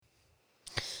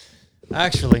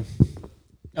Actually,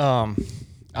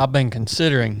 I've been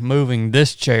considering moving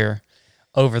this chair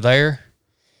over there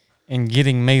and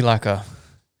getting me like a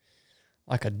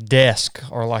desk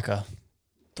or like a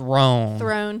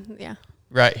throne Yeah.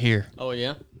 right here. Oh,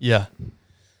 yeah? Yeah.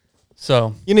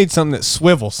 So, You need something that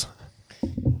swivels.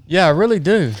 yeah, I really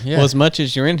do. Yeah. Well, as much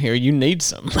as you're in here, you need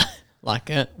something like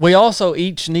that. We also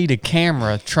each need a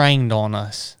camera trained on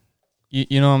us.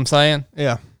 You know what I'm saying?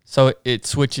 Yeah. So it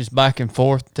switches back and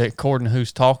forth according to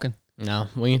who's talking. No,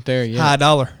 we ain't there yet. High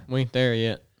dollar. We ain't there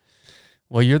yet.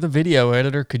 Well, you're the video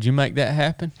editor. Could you make that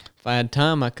happen? If I had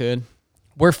time, I could.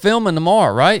 We're filming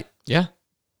tomorrow, right? Yeah.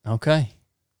 Okay.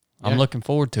 I'm Yeah. looking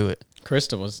forward to it.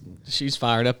 She's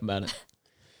fired up about it.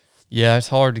 Yeah, it's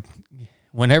hard to,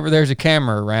 whenever there's a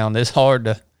camera around, it's hard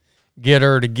to get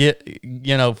her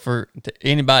to for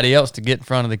anybody else to get in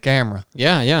front of the camera.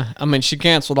 Yeah, yeah. I mean, she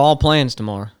canceled all plans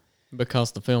tomorrow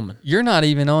because of the filming. You're not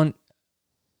even on,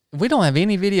 we don't have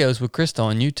any videos with Krista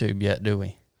on YouTube yet, do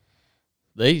we?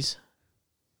 These.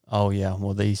 Oh, yeah.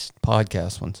 Well, these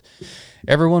podcast ones.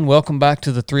 Everyone, welcome back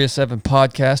to the 3 of 7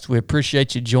 podcast. We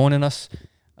appreciate you joining us.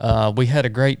 We had a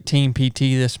great team PT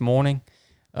this morning.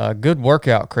 Good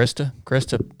workout, Krista.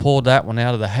 Krista pulled that one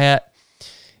out of the hat.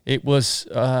 It was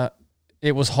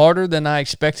harder than I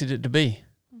expected it to be,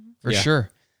 for sure.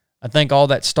 I think all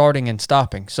that starting and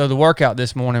stopping. So the workout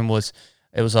this morning was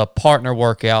a partner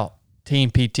workout,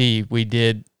 team PT. We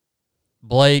did,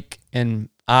 Blake and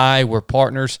I were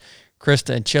partners.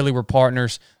 Krista and Chili were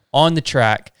partners on the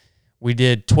track. We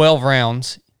did 12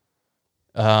 rounds.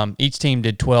 Each team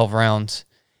did 12 rounds,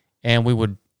 and we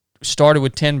started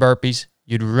with 10 burpees.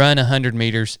 You'd run 100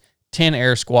 meters, 10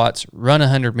 air squats, run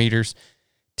 100 meters,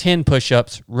 10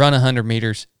 push-ups, run 100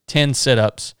 meters, 10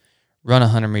 sit-ups, run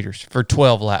 100 meters for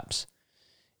 12 laps.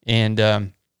 And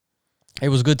it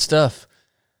was good stuff.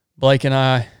 Blake and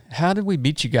I, how did we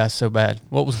beat you guys so bad?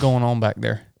 What was going on back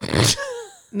there?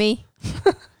 Me.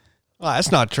 Well,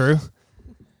 that's not true.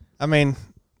 I mean,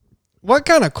 what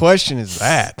kind of question is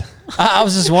that? I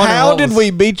was just wondering. How did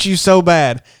we beat you so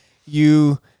bad?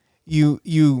 You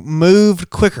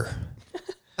moved quicker.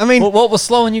 I mean, What was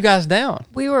slowing you guys down?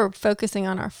 We were focusing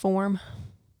on our form.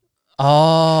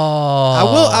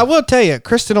 Oh. I will tell you,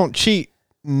 Krista don't cheat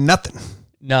nothing.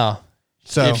 No.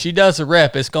 So If she does a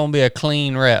rep, it's going to be a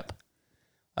clean rep.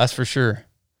 That's for sure.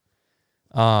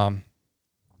 Yeah,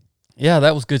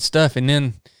 that was good stuff. And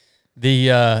then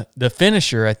the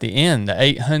finisher at the end, the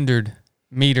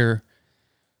 800-meter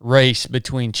race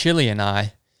between Chili and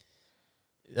I,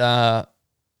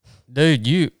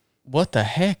 dude, what the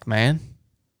heck, man?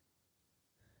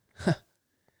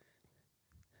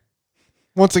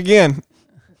 once again,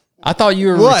 I thought you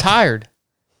were What? retired.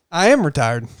 I am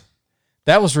retired.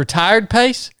 That was retired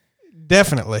pace?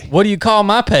 Definitely. What do you call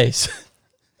my pace?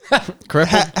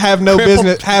 Crippled. Have no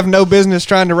business. Have no business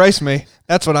trying to race me.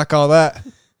 That's what I call that.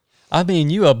 I mean,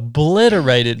 you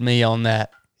obliterated me on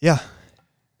that. Yeah.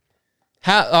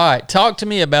 All right, talk to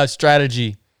me about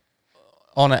strategy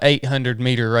on an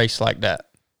 800-meter race like that,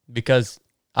 because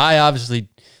obviously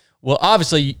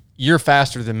you're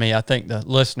faster than me. I think the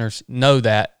listeners know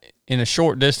that. In a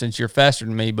short distance, you're faster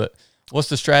than me, but what's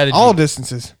the strategy? All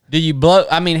distances. Do you blow?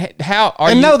 I mean, how are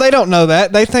you? And no, they don't know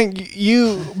that. They think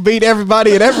you beat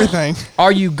everybody at everything.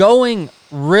 Are you going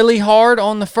really hard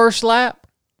on the first lap?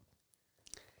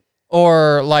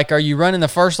 Or like, are you running the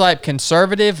first lap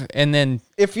conservative and then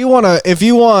If you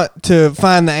want to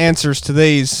find the answers to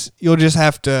these, you'll just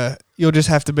have to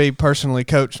be personally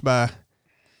coached by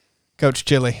Coach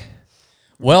Chili.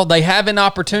 Well, they have an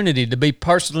opportunity to be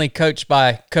personally coached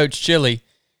by Coach Chili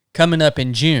coming up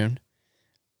in June.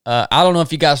 I don't know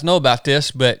if you guys know about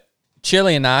this, but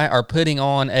Chili and I are putting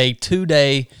on a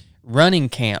 2-day running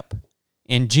camp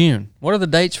in June. What are the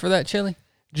dates for that, Chili?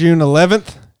 June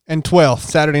 11th and 12th,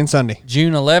 Saturday and Sunday.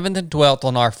 June 11th and 12th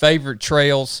on our favorite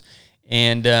trails,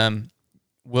 and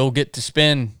we'll get to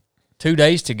spend 2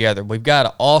 days together. We've got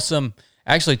an awesome,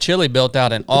 actually Chili built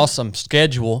out an awesome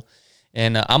schedule,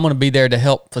 and I'm going to be there to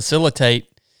help facilitate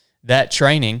that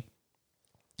training.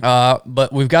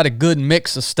 But we've got a good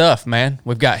mix of stuff, man.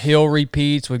 We've got hill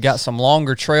repeats. We've got some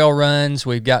longer trail runs.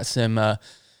 We've got some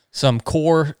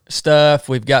core stuff.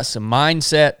 We've got some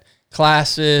mindset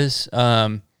classes.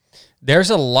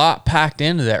 There's a lot packed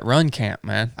into that run camp,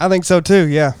 man. I think so too.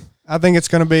 Yeah, I think it's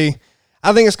going to be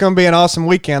an awesome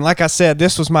weekend. Like I said,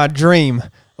 this was my dream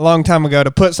a long time ago to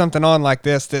put something on like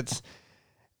this. That's,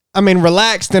 I mean,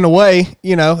 relaxed in a way.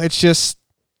 You know, it's just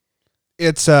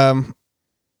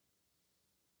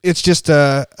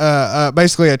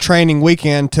basically a training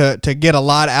weekend to get a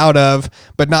lot out of,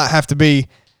 but not have to be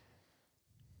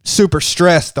super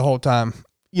stressed the whole time.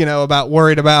 You know,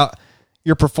 worried about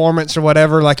your performance or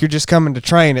whatever, like you're just coming to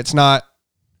train. It's not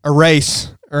a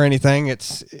race or anything.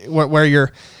 It's where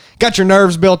you're got your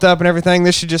nerves built up and everything.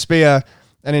 This should just be an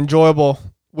enjoyable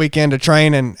weekend to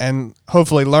train and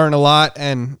hopefully learn a lot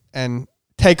and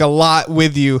take a lot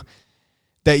with you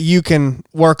that you can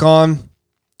work on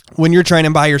when you're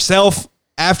training by yourself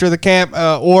after the camp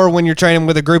or when you're training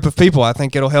with a group of people. I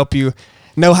think it'll help you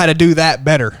know how to do that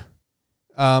better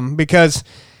because,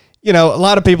 a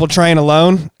lot of people train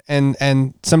alone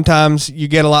and sometimes you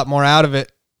get a lot more out of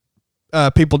it.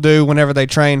 People do whenever they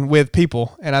train with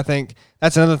people. And I think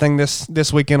that's another thing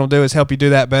this weekend will do is help you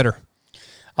do that better.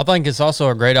 I think it's also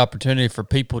a great opportunity for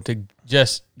people to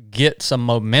just get some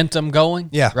momentum going.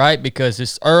 Yeah. Right? Because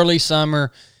it's early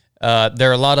summer. There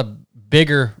are a lot of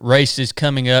bigger races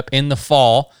coming up in the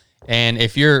fall. And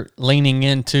if you're leaning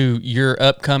into your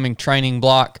upcoming training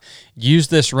block, use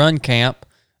this run camp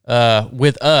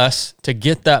with us to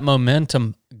get that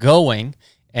momentum going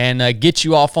and get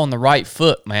you off on the right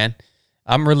foot, man.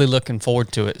 I'm really looking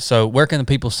forward to it. So where can the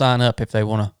people sign up if they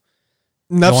want to?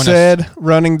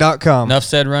 Nuffsaidrunning.com.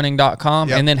 Nuffsaidrunning.com.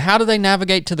 Yep. And then how do they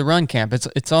navigate to the run camp? It's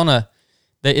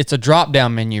a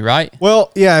drop-down menu, right?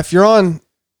 Well, yeah, if you're on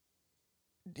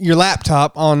your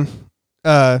laptop on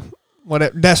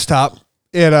desktop,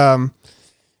 you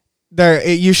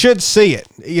should see it.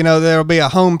 There'll be a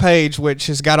home page which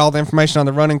has got all the information on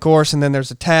the running course, and then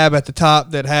there's a tab at the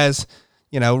top that has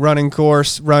running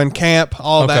course, run camp,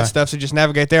 all that stuff. So just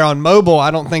navigate there. On mobile,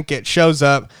 I don't think it shows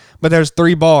up, but there's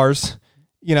 3 bars,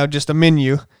 just a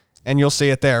menu, and you'll see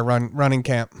it there, running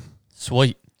camp.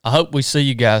 Sweet. I hope we see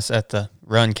you guys at the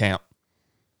run camp.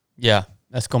 Yeah,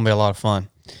 that's going to be a lot of fun.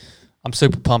 I'm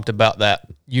super pumped about that.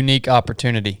 Unique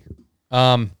opportunity.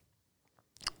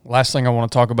 Last thing I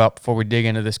want to talk about before we dig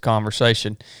into this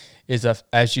conversation is,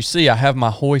 as you see, I have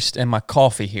my hoist and my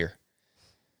coffee here.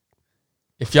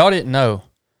 If y'all didn't know,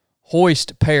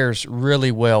 hoist pairs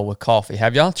really well with coffee.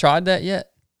 Have y'all tried that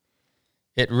yet?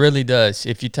 It really does.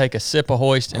 If you take a sip of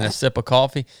hoist and a sip of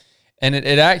coffee, and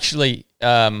it actually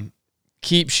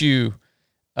keeps you,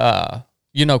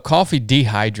 coffee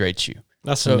dehydrates you.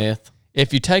 That's a myth.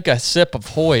 If you take a sip of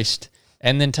hoist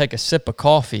and then take a sip of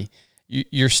coffee,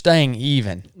 you're staying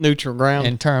even. Neutral ground.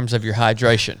 In terms of your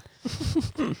hydration.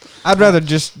 I'd rather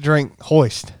just drink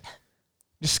hoist.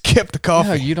 Just skip the coffee.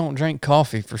 No, you don't drink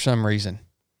coffee for some reason.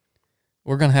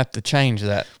 We're going to have to change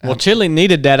that. Well, Chili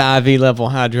needed that IV level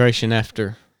hydration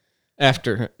after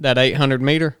that 800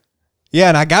 meter. Yeah,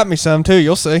 and I got me some too.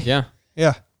 You'll see. Yeah.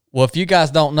 Yeah. Well, if you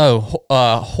guys don't know,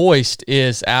 Hoist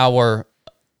is our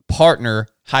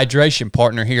hydration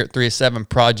partner here at 307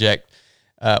 Project.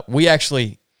 We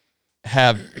actually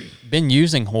have been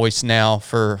using Hoist now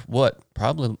for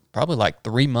probably like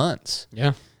 3 months.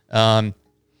 Yeah.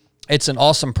 It's an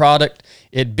awesome product.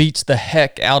 It beats the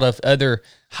heck out of other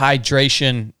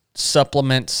hydration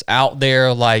supplements out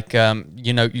there, like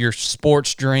your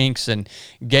sports drinks and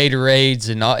Gatorades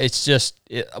and all. It's just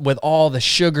with all the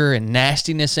sugar and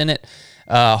nastiness in it.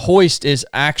 Hoist is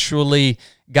actually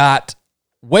got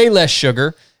way less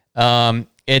sugar.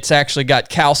 It's actually got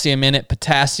calcium in it,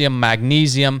 potassium,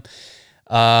 magnesium.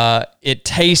 It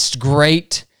tastes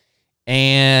great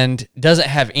and doesn't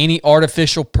have any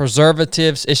artificial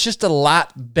preservatives. It's just a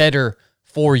lot better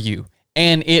for you,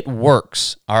 and it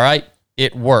works. All right.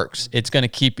 It works. It's going to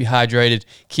keep you hydrated,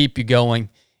 keep you going,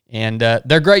 and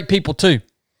they're great people too.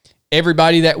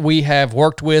 Everybody that we have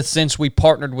worked with since we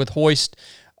partnered with Hoist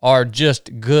are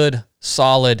just good,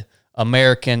 solid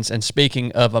Americans. And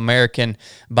speaking of American,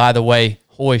 by the way,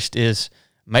 Hoist is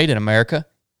made in America,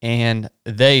 and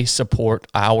they support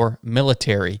our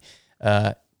military.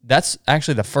 That's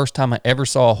actually the first time I ever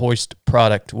saw a Hoist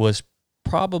product was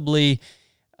probably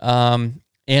in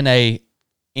a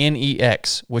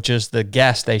NEX, which is the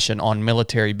gas station on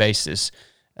military bases.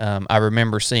 I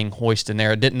remember seeing Hoist in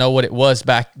there. I didn't know what it was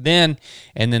back then,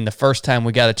 and then the first time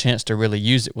we got a chance to really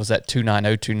use it was at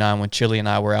 29029 when Chili and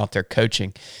I were out there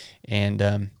coaching,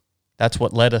 and that's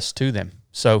what led us to them.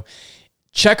 So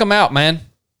check them out, man.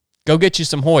 Go get you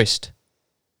some Hoist.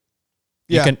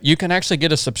 You can actually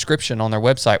get a subscription on their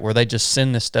website where they just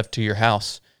send this stuff to your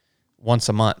house once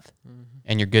a month,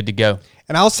 and you're good to go.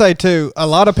 And I'll say, too, a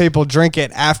lot of people drink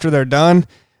it after they're done,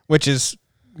 which is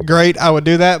great. I would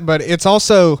do that. But it's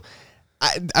also,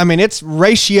 I mean, it's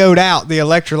ratioed out, the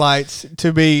electrolytes,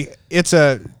 to be, it's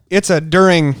a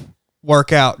during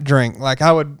workout drink. Like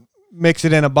I would mix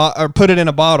it in or put it in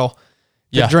a bottle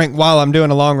to drink while I'm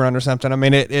doing a long run or something. I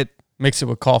mean, it mix it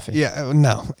with coffee. Yeah,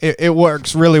 no, it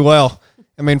works really well.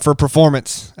 I mean, for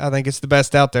performance, I think it's the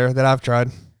best out there that I've tried.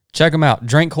 Check them out,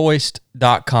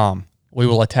 drinkhoist.com. We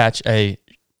will attach a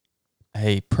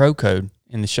pro code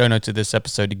in the show notes of this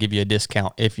episode to give you a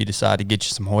discount if you decide to get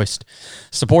you some hoist.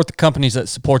 Support the companies that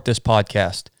support this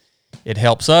podcast. It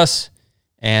helps us,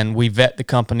 and we vet the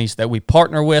companies that we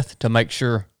partner with to make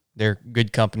sure they're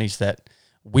good companies that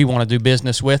we want to do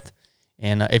business with.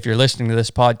 And if you're listening to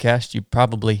this podcast, you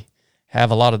probably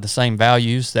have a lot of the same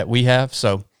values that we have.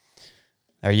 So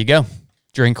there you go.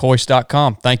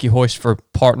 DrinkHoist.com. Thank you, Hoist, for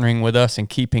partnering with us and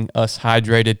keeping us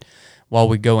hydrated while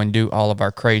we go and do all of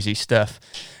our crazy stuff.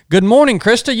 Good morning,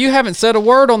 Krista. You haven't said a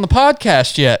word on the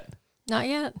podcast yet. Not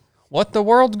yet. What the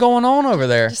world's going on over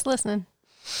there? Just listening.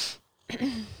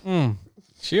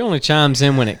 She only chimes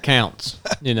in when it counts,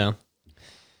 you know.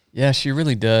 Yeah, she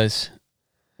really does.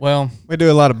 Well, We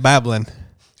do a lot of babbling.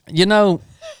 you know,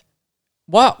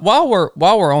 while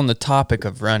we're on the topic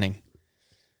of running,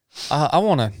 I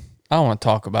want to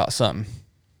talk about something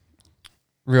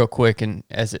real quick, and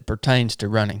as it pertains to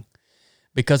running,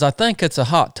 because I think it's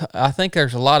I think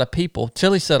there's a lot of people.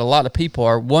 Chili said a lot of people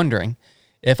are wondering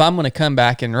if I'm going to come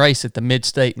back and race at the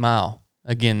Mid-State Mile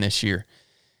again this year,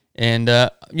 and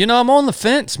I'm on the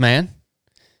fence, man.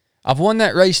 I've won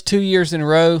that race 2 years in a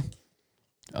row,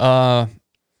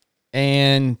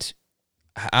 and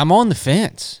I'm on the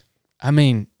fence. I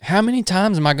mean, how many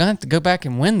times am I going to have to go back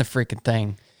and win the freaking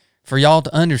thing for y'all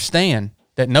to understand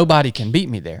that nobody can beat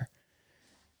me there?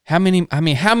 How many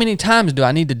times do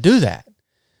I need to do that?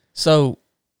 So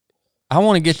I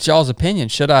want to get y'all's opinion.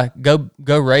 Should I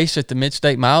go race at the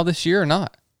Mid-State Mile this year or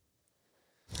not?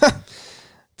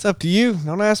 It's up to you.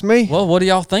 Don't ask me. Well, what do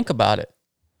y'all think about it?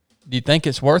 Do you think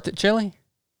it's worth it, Chili?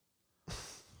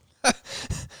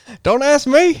 Don't ask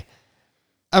me.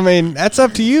 I mean, that's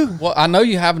up to you. Well, I know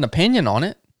you have an opinion on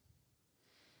it.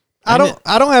 I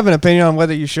don't have an opinion on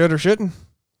whether you should or shouldn't.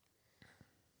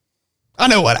 I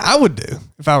know what I would do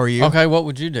if I were you. Okay, what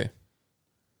would you do?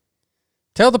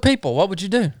 Tell the people, what would you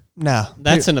do? No.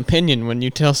 That's an opinion when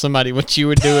you tell somebody what you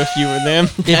would do if you were them.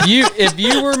 If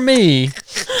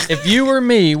you were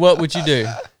me, what would you do?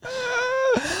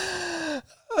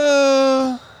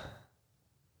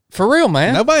 For real,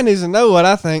 man. Nobody needs to know what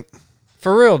I think.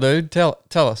 For real, dude. Tell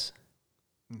us.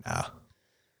 No.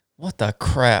 What the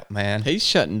crap, man? He's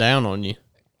shutting down on you.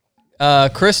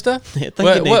 Krista, I think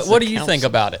he needs what some do you think counsel.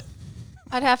 about it?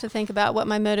 I'd have to think about what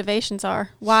my motivations are,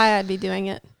 why I'd be doing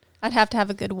it. I'd have to have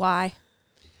a good why.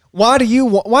 Why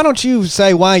don't you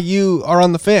say why you are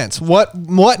on the fence?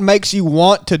 What makes you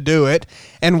want to do it?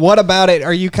 And what about it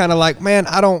are you kind of like, man,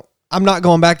 I'm not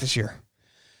going back this year?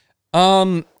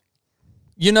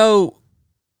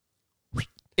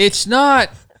 It's not,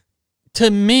 to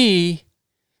me,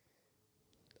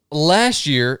 last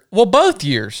year, well, both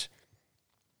years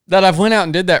that I've went out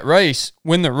and did that race,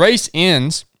 when the race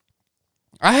ends,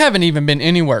 I haven't even been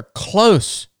anywhere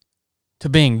close to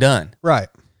being done. Right.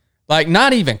 Like,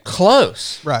 not even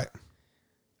close. Right.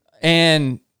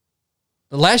 And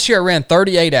last year I ran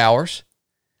 38 hours.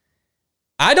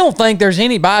 I don't think there's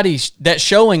anybody that's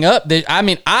showing up.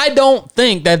 I don't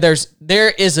think that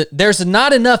there's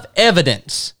not enough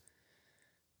evidence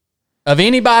of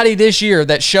anybody this year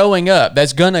that's showing up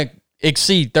that's going to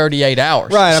exceed 38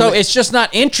 hours. Right. So it's just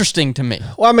not interesting to me.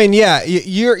 Well, I mean, yeah,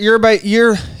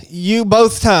 you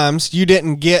both times you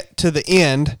didn't get to the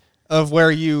end of where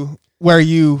your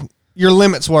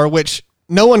limits were, which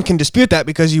no one can dispute that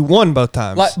because you won both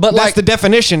times. That's the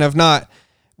definition of not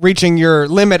reaching your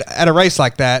limit at a race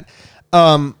like that.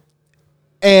 And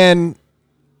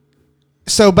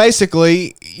so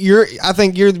basically I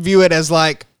think you view it as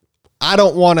like, I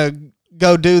don't want to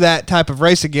go do that type of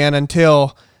race again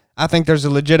until I think there's a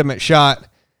legitimate shot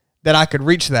that I could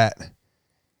reach that.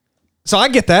 So I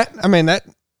get that. I mean,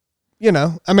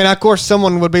 of course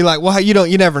someone would be like, well,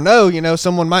 you never know,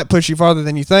 someone might push you farther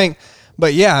than you think.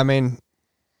 But yeah, I mean,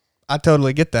 I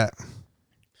totally get that.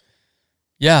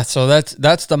 Yeah, so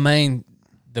that's the main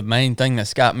thing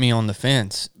that's got me on the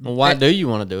fence. Well, why do you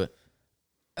want to do it?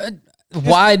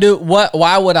 Why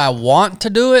would I want to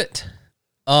do it?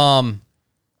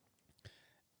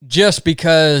 Just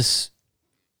because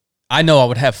I know I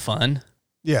would have fun.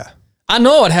 Yeah. I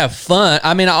know I would have fun.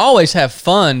 I mean, I always have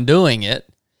fun doing it.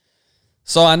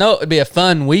 So I know it would be a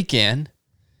fun weekend.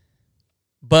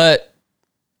 But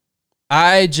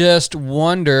I just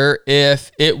wonder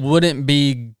if it wouldn't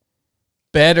be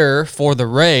better for the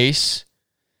race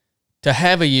to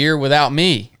have a year without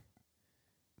me.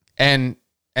 And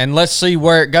let's see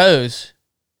where it goes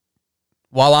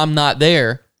while I'm not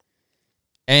there.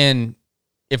 And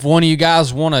if one of you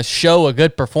guys want to show a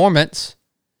good performance,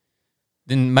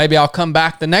 then maybe I'll come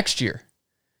back the next year.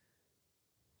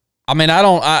 I mean,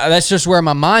 that's just where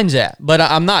my mind's at, but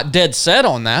I'm not dead set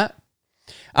on that.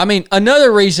 I mean,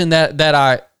 another reason that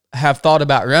I have thought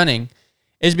about running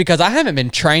is because I haven't been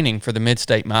training for the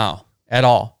Mid-State Mile at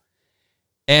all.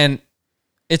 And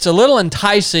it's a little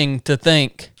enticing to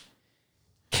think,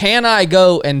 can I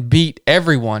go and beat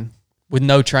everyone with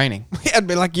no training? Yeah, it'd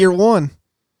be like year one.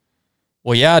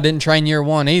 Well, yeah, I didn't train year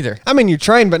one either. I mean, you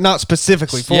trained, but not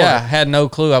specifically for Yeah, I it. had no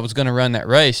clue I was going to run that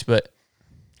race. But,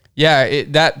 yeah,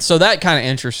 that kind of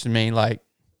interested me. Like,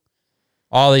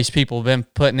 all these people have been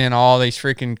putting in all these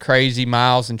freaking crazy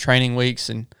miles and training weeks,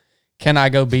 and can I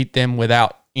go beat them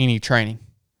without any training?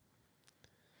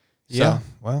 Yeah.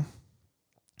 Well,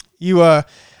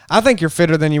 I think you're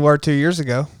fitter than you were 2 years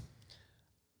ago.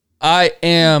 I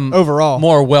am Overall.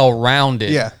 more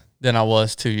well-rounded Yeah. than I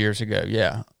was 2 years ago.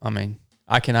 Yeah. I mean,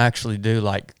 I can actually do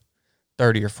like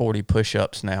 30 or 40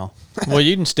 push-ups now. Well,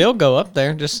 you can still go up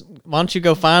there. Just why don't you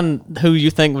go find who you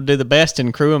think would do the best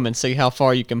and crew them and see how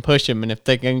far you can push them. And if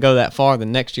they can go that far,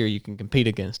 then next year you can compete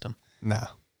against them. No.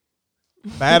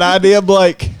 Bad idea,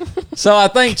 Blake. So I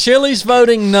think Chili's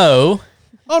voting no.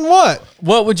 On what?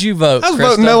 What would you vote, I was Krista?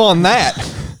 voting no on that.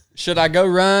 Should I go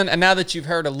run? And now that you've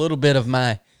heard a little bit of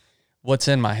my what's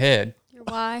in my head, Your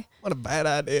why? What a bad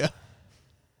idea.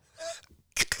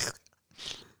 I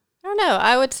don't know.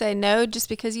 I would say no, just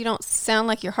because you don't sound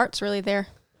like your heart's really there.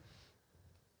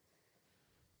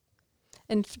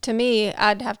 And to me,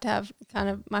 I'd have to have kind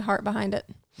of my heart behind it.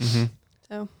 Mm-hmm.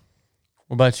 So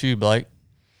What about you, Blake?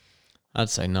 I'd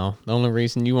say no. The only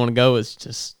reason you want to go is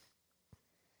just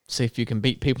see if you can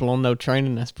beat people on no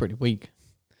training. That's pretty weak.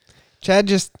 Chad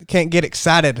just can't get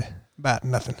excited about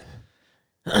nothing.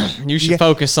 You should Yeah,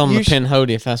 focus on you the should- Penn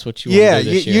Hody if that's what you want Yeah, to do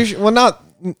this you year. should, well,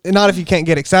 not if you can't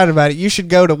get excited about it. You should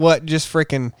go to what just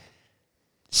freaking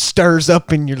stirs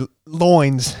up in your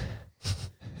loins.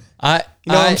 You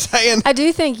know what I'm saying? I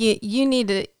do think you need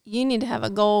to have a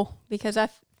goal, because I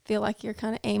feel like you're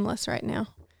kind of aimless right now.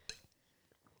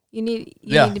 You need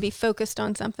to be focused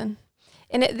on something,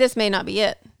 and this may not be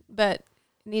it, but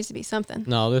it needs to be something.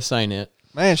 No, this ain't it.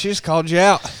 Man, she just called you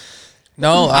out.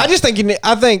 No, I just think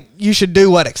I think you should do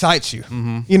what excites you.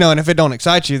 Mm-hmm. You know, and if it don't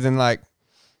excite you, then like,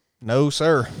 no,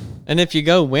 sir. And if you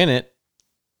go win it,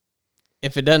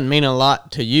 if it doesn't mean a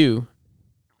lot to you,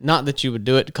 not that you would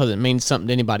do it because it means something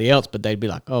to anybody else, but they'd be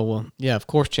like, oh, well, yeah, of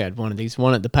course Chad won it. He's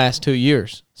won it the past 2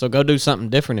 years. So go do something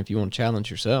different if you want to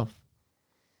challenge yourself.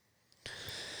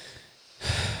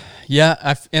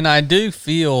 Yeah, and I do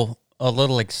feel a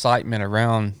little excitement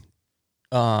around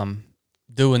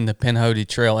doing the Penn Hody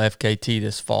Trail FKT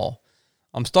this fall.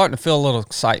 I'm starting to feel a little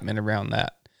excitement around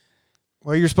that.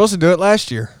 Well, you're supposed to do it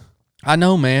last year. I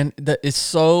know, man. It's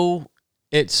so.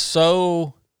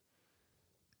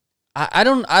 I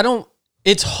don't.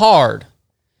 It's hard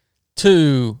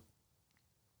to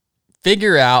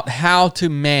figure out how to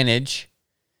manage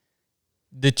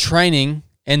the training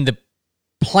and the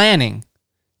planning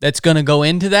that's going to go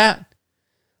into that,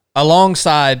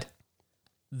 alongside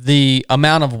the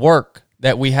amount of work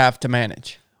that we have to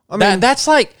manage. I mean, That's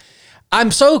like,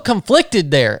 I'm so conflicted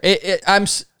there.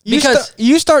 Because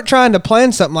you start trying to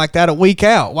plan something like that a week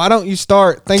out. Why don't you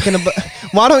start thinking about?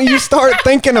 Why don't you start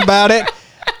thinking about it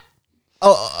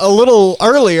a little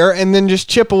earlier, and then just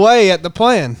chip away at the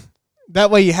plan?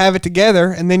 That way you have it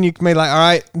together, and then you can be like, all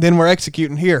right, then we're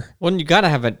executing here. Well, you got to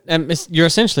have it. You're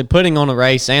essentially putting on a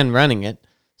race and running it.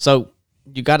 So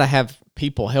you got to have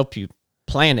people help you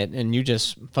plan it, and you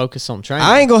just focus on training.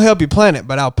 I ain't gonna help you plan it,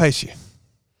 but I'll pace you.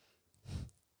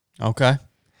 okay.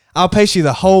 I'll pace you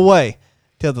the whole way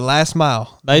till the last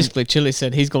mile. Basically, Chili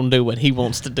said he's going to do what he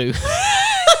wants to do.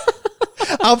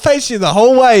 I'll pace you the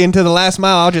whole way until the last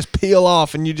mile. I'll just peel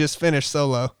off, and you just finish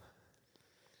solo.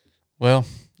 Well,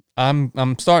 I'm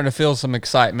starting to feel some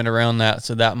excitement around that,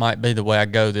 so that might be the way I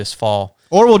go this fall.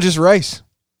 Or we'll just race.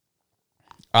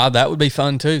 That would be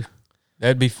fun too.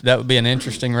 That would be an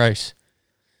interesting race.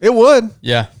 It would.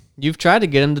 Yeah. You've tried to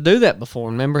get him to do that before.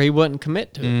 Remember, he wouldn't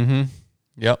commit to it. Mm-hmm.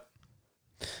 Yep.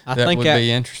 I That think would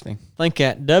be interesting.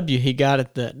 at W, he got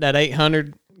it that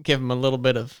 800, give him a little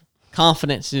bit of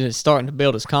confidence. He's starting to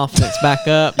build his confidence back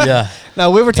up. Yeah.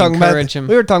 No, we were talking Encourage him.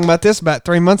 about this about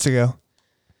 3 months ago.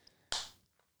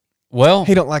 Well,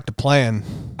 He don't like to plan.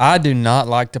 I do not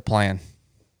like to plan.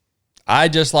 I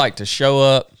just like to show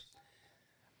up.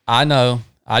 I know.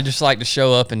 I just like to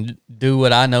show up and do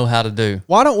what I know how to do.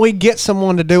 Why don't we get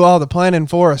someone to do all the planning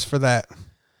for us for that?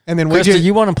 And then we Krista, just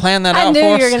you want to plan that I out knew for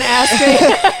you were us? going to ask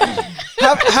me.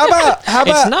 how about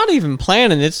It's not even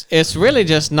planning. It's really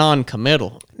just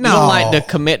non-committal. You No. don't like to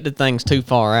commit to things too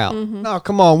far out. no,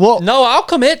 come on. No, I'll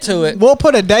commit to it. We'll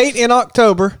put a date in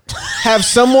October, have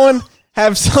someone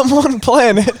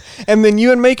plan it, and then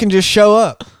you and me can just show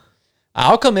up.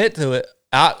 I'll commit to it.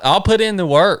 I'll put in the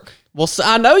work. Well,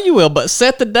 I know you will, but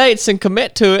set the dates and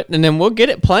commit to it, and then we'll get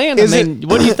it planned.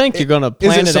 What do you think you're going to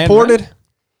plan? Is it supported?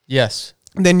 Yes.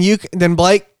 Then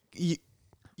Blake,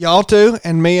 y'all two,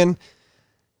 and me and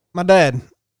my dad.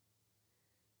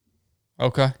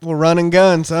 Okay. We'll run and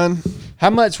gun, son. How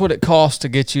much would it cost to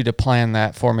get you to plan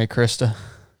that for me, Krista?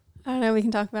 I don't know. We can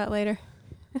talk about it later.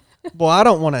 Boy, I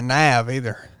don't want to nav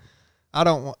either.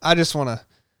 I just want to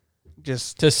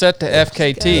to set the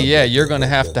FKT. Yeah, you're going to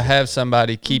have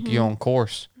somebody keep you on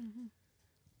course.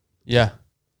 Yeah.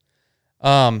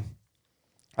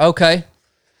 Okay.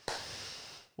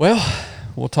 Well,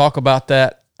 we'll talk about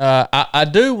that. I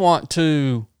do want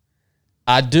to.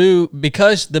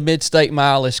 Because the Mid-State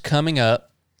Mile is coming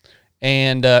up,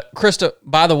 and Krista,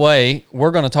 by the way,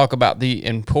 we're going to talk about the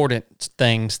important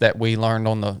things that we learned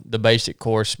on the basic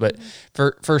course. But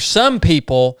for some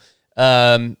people,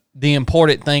 the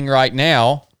important thing right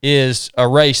now is a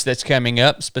race that's coming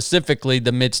up, specifically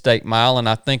the Mid-State Mile, and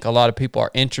I think a lot of people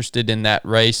are interested in that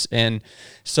race. And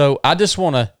so I just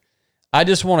want to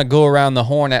go around the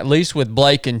horn, at least with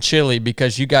Blake and Chili,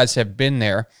 because you guys have been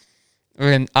there.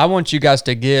 And I want you guys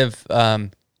to give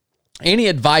any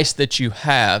advice that you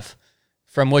have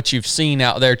from what you've seen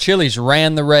out there. Chili's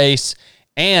ran the race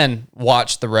and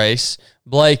watched the race.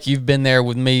 Blake, you've been there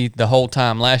with me the whole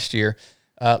time last year.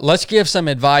 Let's give some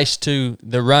advice to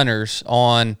the runners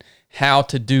on how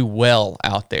to do well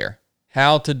out there,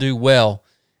 how to do well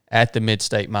at the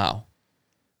Mid-State Mile.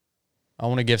 I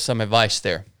want to give some advice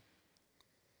there.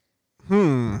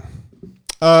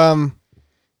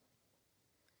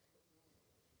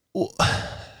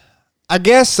 I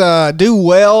guess do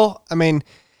well. I mean,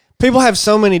 people have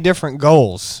so many different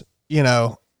goals,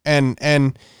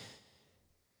 and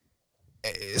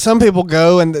some people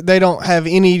go and they don't have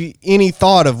any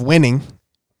thought of winning,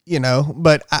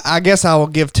 but I guess I will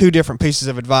give two different pieces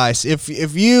of advice. If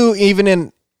you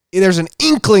there's an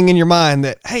inkling in your mind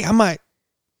that, hey,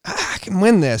 I can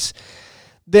win this,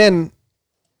 then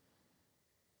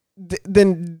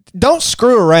don't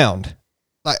screw around.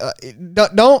 Like,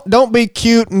 don't be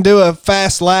cute and do a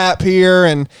fast lap here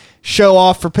and show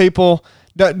off for people.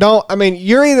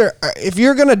 You're either, if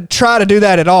you're gonna try to do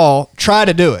that at all, try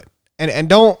to do it, and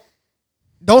don't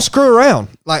screw around.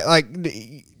 Like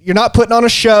you're not putting on a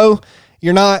show,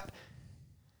 you're not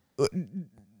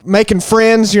making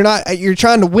friends, you're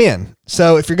trying to win.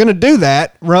 So if you're gonna do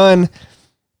that, run.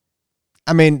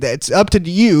 It's up to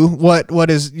you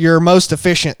what is your most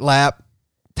efficient lap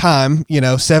time,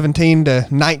 17 to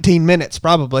 19 minutes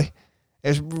probably.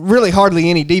 There's really hardly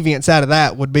any deviance out of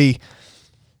that would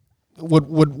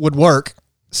work.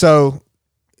 So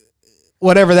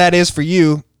whatever that is for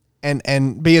you,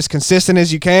 and be as consistent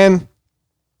as you can.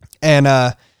 And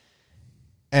well,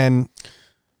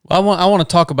 I want to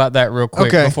talk about that real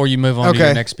quick before you move on to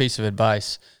your next piece of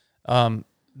advice. The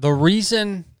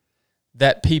reason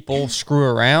that people screw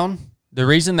around, the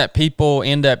reason that people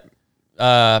end up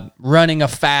running a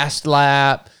fast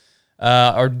lap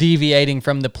or deviating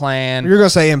from the plan. You're going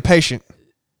to say impatient.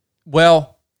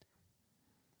 Well,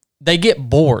 they get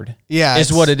bored. Yeah,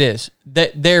 is what it is.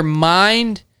 That their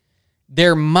mind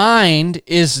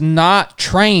is not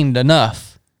trained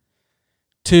enough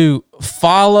to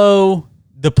follow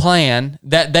the plan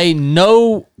that they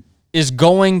know is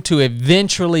going to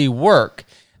eventually work.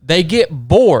 They get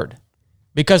bored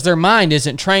because their mind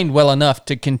isn't trained well enough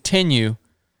to continue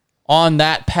on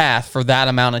that path for that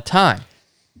amount of time.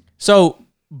 So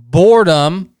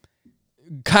boredom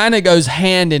kind of goes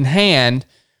hand in hand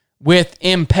with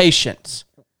impatience.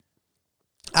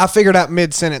 I figured out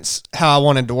mid-sentence how I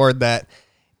wanted to word that.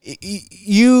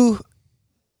 You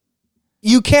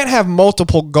can't have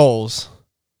multiple goals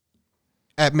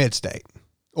at mid-state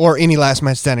or any last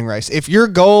man standing race. If your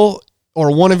goal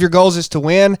or one of your goals is to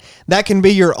win, that can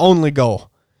be your only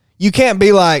goal. You can't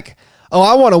be like, oh,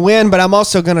 I want to win, but I'm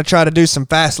also going to try to do some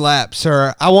fast laps,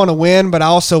 or I want to win, but I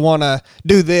also want to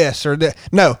do this or that.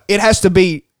 No, it has to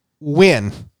be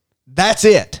win. That's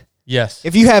it. Yes.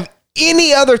 If you have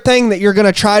any other thing that you're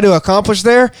going to try to accomplish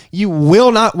there, you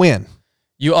will not win.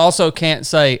 You also can't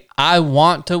say, I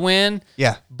want to win.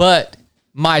 Yeah. But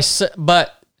my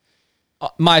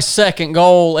second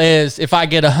goal is if I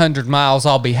get 100 miles,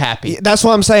 I'll be happy. That's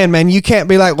what I'm saying, man. You can't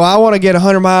be like, well, I want to get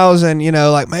 100 miles and,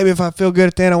 maybe if I feel good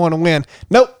at the end, I want to win.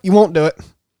 Nope, you won't do it.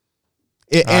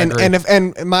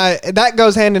 That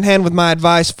goes hand in hand with my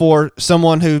advice for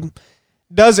someone who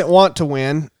doesn't want to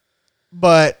win,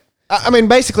 but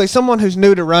basically someone who's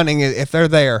new to running, if they're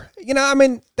there,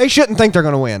 they shouldn't think they're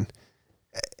going to win.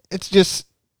 It's just,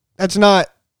 that's not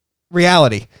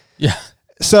reality. Yeah.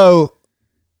 So,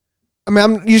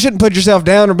 mean, you shouldn't put yourself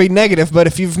down or be negative, but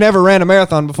if you've never ran a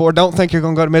marathon before, don't think you're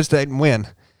going to go to Mid-State and win.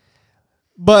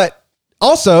 But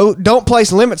also, don't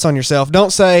place limits on yourself.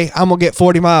 Don't say, I'm going to get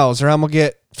 40 miles or I'm going to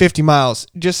get 50 miles.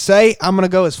 Just say, I'm going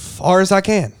to go as far as I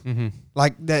can. Mm-hmm.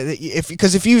 Like that,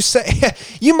 because if you say,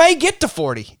 you may get to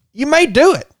 40, you may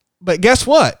do it, but guess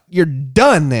what? You're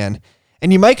done then.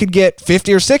 And you may could get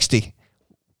 50 or 60.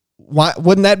 Why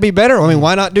wouldn't that be better? I mean,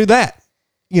 why not do that?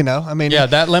 You know, I mean, yeah,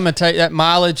 that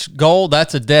mileage goal,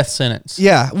 that's a death sentence.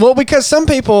 Yeah. Well, because some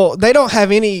people, they don't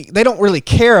really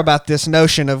care about this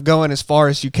notion of going as far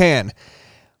as you can.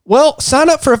 Well, sign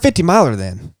up for a 50 miler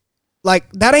then.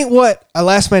 Like, that ain't what a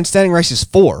last man standing race is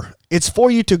for. It's for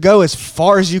you to go as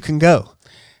far as you can go.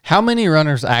 How many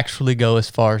runners actually go as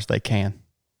far as they can?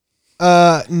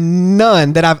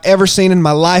 None that I've ever seen in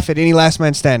my life at any last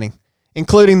man standing,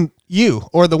 including you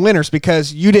or the winners,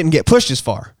 because you didn't get pushed as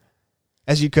far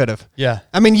as you could have. Yeah.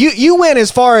 I mean, you went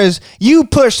as far as, you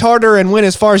pushed harder and went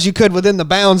as far as you could within the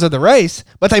bounds of the race,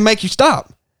 but they make you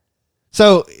stop.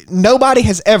 So nobody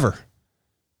has ever,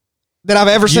 that I've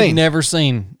ever seen. You've never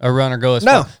seen a runner go as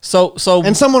far. So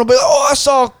and someone will be, oh, I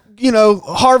saw,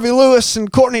 Harvey Lewis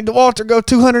and Courtney Dauwalter go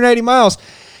 280 miles.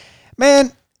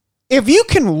 Man, if you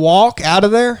can walk out of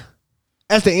there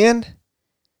at the end,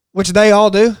 which they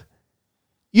all do,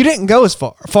 you didn't go as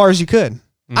far as you could.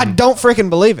 I don't freaking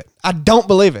believe it. I don't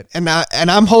believe it. And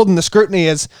I'm holding the scrutiny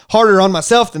as harder on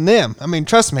myself than them. I mean,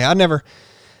 trust me,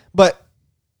 but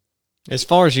as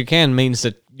far as you can means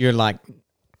that you're like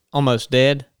almost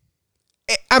dead.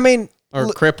 I mean, or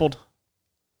crippled.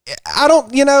 I don't,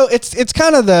 it's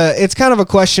kind of a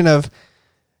question of,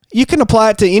 you can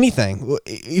apply it to anything.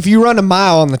 If you run a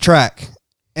mile on the track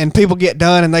and people get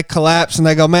done and they collapse and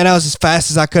they go, man, I was as fast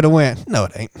as I could have went. No,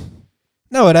 it ain't.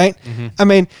 Mm-hmm. I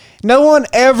mean, no one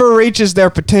ever reaches their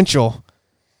potential.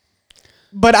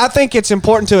 But I think it's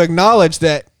important to acknowledge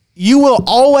that you will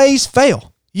always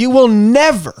fail. You will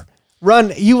never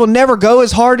go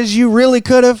as hard as you really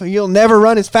could have. You'll never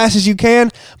run as fast as you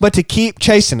can, but to keep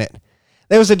chasing it.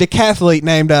 There was a decathlete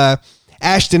named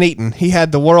Ashton Eaton. He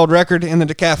had the world record in the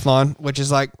decathlon, which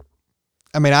is like,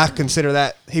 I mean, I consider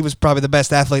that he was probably the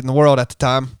best athlete in the world at the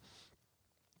time.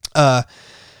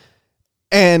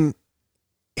 And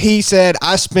he said,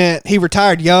 he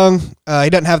retired young. He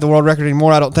doesn't have the world record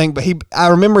anymore, I don't think, but I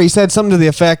remember he said something to the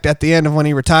effect at the end of when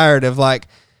he retired of like,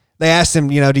 they asked him,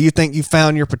 do you think you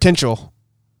found your potential,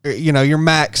 your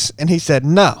max? And he said,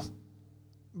 no,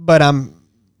 but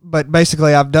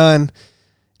basically I've done,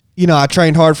 I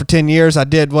trained hard for 10 years. I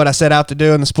did what I set out to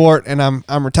do in the sport and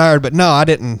I'm retired, but no, I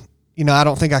didn't, I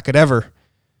don't think I could ever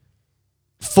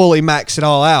fully max it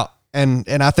all out. And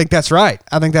I think that's right.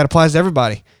 I think that applies to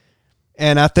everybody.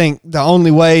 And I think the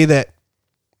only way that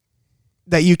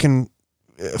you can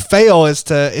fail is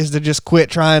to just quit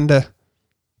trying to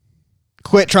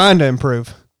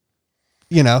improve,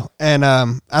 and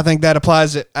I think that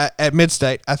applies at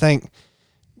Mid-State. I think,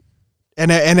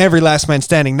 and every last man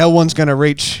standing, no one's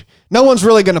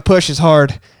really going to push as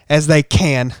hard as they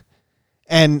can.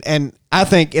 And I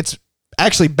think it's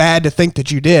actually bad to think that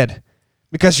you did,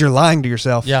 because you're lying to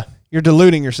yourself. Yeah. You're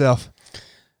deluding yourself.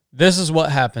 This is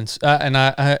what happens. And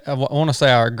I want to say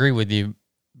I agree with you.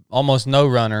 Almost no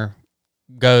runner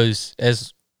goes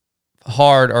as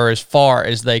hard or as far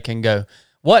as they can go.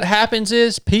 What happens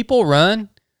is people run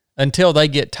until they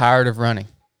get tired of running.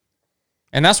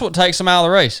 And that's what takes them out of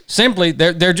the race. Simply,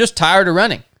 they're just tired of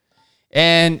running.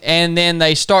 And then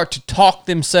they start to talk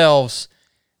themselves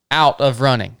out of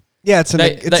running. Yeah, it's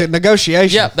a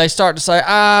negotiation. Yeah, they start to say,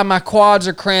 my quads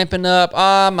are cramping up.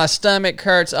 My stomach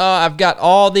hurts. I've got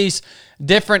all these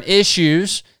different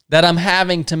issues that I'm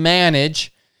having to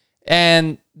manage.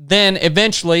 And then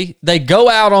eventually they go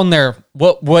out on their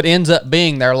what ends up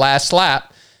being their last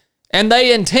lap, and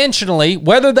they intentionally,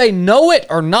 whether they know it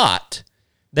or not,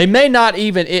 they may not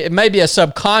even, it may be a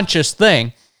subconscious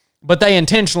thing, but they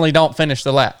intentionally don't finish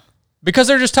the lap because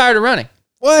they're just tired of running.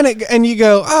 Well, and you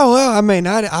go, oh, well, I mean,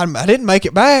 I didn't make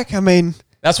it back. I mean,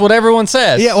 that's what everyone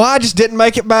says. Yeah, well, I just didn't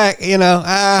make it back.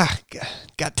 I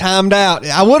got timed out.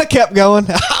 I would have kept going.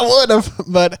 I would have,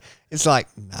 but it's like,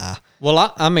 nah.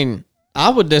 Well, I mean, I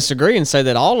would disagree and say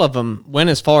that all of them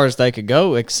went as far as they could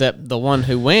go, except the one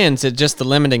who wins. It just the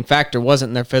limiting factor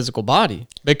wasn't their physical body.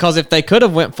 Because if they could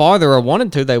have went farther or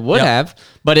wanted to, they would have.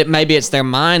 But maybe it's their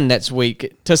mind that's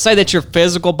weak. To say that your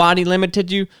physical body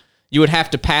limited you, you would have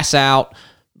to pass out,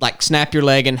 like snap your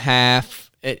leg in half,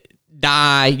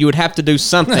 die. You would have to do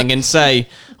something and say,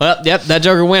 well, yep, that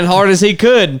joker went hard as he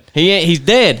could. He's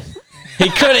dead.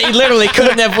 He literally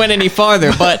couldn't have went any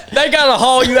farther. But They gotta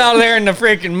haul you out of there in the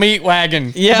freaking meat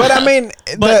wagon. yeah, But I mean,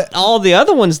 but all the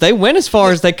other ones, they went as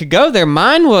far as they could go. Their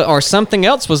mind or something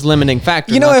else was limiting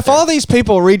factor. if all these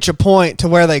people reach a point to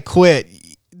where they quit,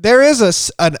 there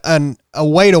is a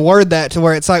way to word that to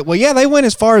where it's like, well, yeah, they went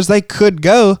as far as they could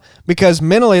go because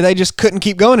mentally they just couldn't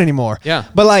keep going anymore. Yeah.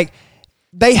 But like,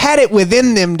 they had it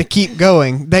within them to keep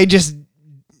going. They just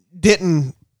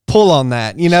didn't pull on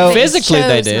that, Physically,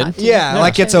 they chose did. not to. Yeah, No,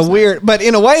 like it's a chose not weird, but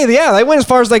in a way, yeah, they went as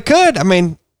far as they could. I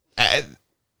mean,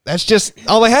 that's just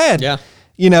all they had. Yeah.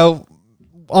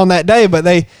 On that day. But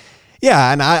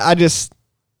and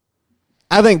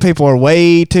I think people are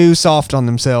way too soft on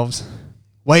themselves.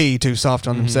 Way too soft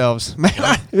on themselves. Man,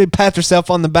 they pat themselves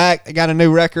on the back. They got a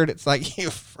new record. It's like, you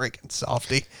freaking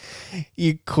softy.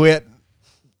 You quit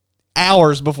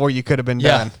hours before you could have been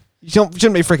Yeah. done. You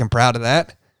shouldn't be freaking proud of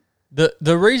that.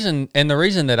 The reason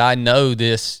that I know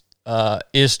this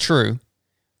is true,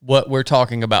 what we're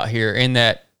talking about here, in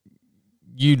that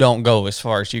you don't go as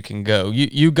far as you can go.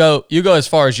 You go as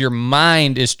far as your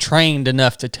mind is trained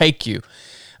enough to take you.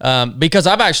 Because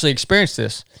I've actually experienced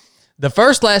this. The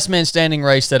first last man standing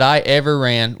race that I ever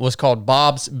ran was called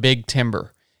Bob's Big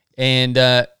Timber. And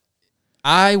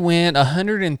I went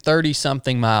 130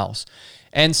 something miles.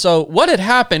 And so what had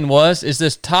happened is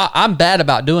this top, I'm bad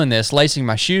about doing this, lacing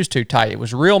my shoes too tight. It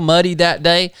was real muddy that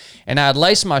day, and I had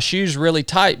laced my shoes really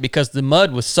tight because the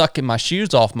mud was sucking my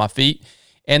shoes off my feet.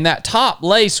 And that top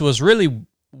lace was really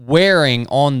wearing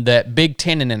on that big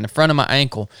tendon in the front of my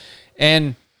ankle.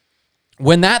 And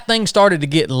when that thing started to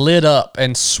get lit up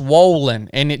and swollen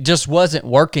and it just wasn't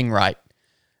working right,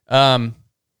 I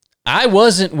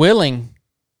wasn't willing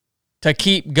to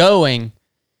keep going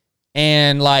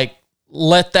and like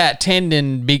let that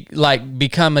tendon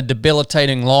become a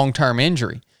debilitating long-term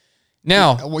injury.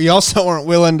 Now, We also weren't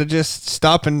willing to just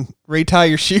stop and retie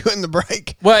your shoe in the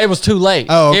brake. well, it was too late.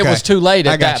 Oh, okay. It was too late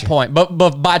I at got that you. point. But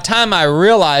by the time I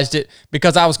realized it,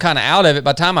 because I was kind of out of it,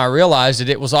 by the time I realized it,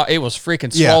 it was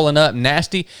freaking Yeah. swollen up, and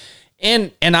nasty,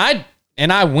 and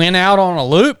I went out on a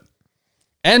loop.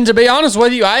 And to be honest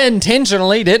with you, I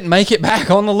intentionally didn't make it back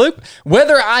on the loop.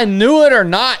 Whether I knew it or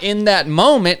not in that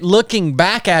moment, looking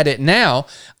back at it now,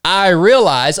 I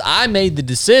realize I made the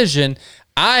decision.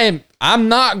 I'm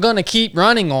not going to keep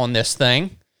running on this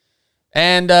thing.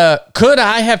 And could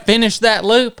I have finished that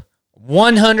loop?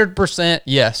 100%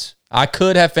 yes. I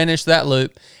could have finished that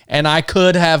loop, and I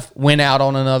could have went out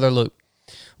on another loop.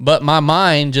 But my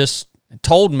mind just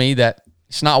told me that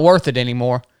it's not worth it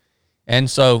anymore. And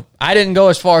so I didn't go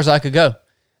as far as I could go.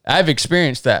 I've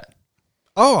experienced that.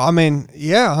 Oh, I mean,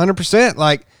 yeah, 100%.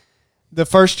 Like the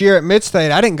first year at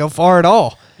Mid-State, I didn't go far at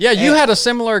all. Yeah, you had a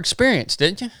similar experience,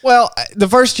 didn't you? Well, the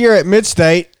first year at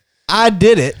Mid-State, I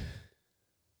did it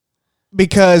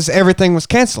because everything was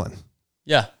canceling.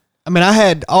 Yeah. I mean, I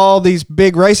had all these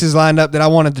big races lined up that I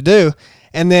wanted to do,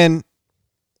 and then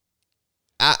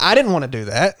I didn't want to do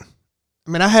that.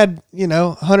 I mean, I had,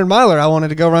 100-miler I wanted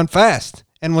to go run fast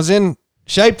and was in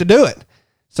shape to do it.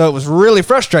 So it was really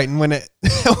frustrating when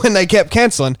when they kept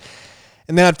canceling.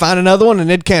 And then I'd find another one and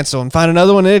it'd cancel, and find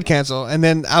another one and it'd cancel. And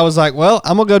then I was like, well,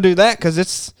 I'm going to go do that because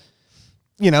it's,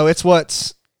 it's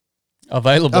what's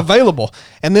available.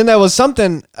 And then there was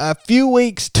something 2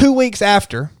 weeks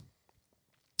after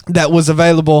that was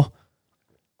available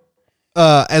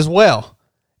as well.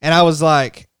 And I was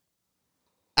like,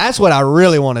 that's what I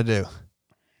really want to do.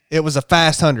 It was a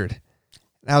fast 100.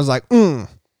 And I was like,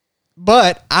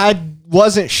 But I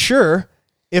wasn't sure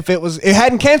if it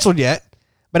hadn't canceled yet,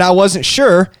 but I wasn't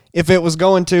sure if it was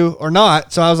going to or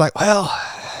not. So I was like, well,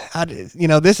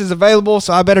 this is available,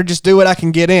 so I better just do what I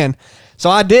can get in. So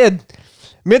I did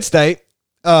Mid-State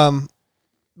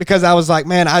because I was like,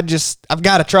 man, I've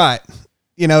got to try it.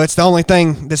 It's the only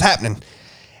thing that's happening.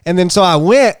 And then so I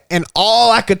went, and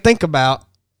all I could think about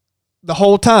the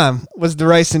whole time was the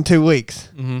race in 2 weeks.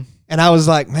 Mm-hmm. And I was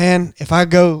like, man, if I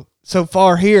go so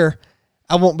far here,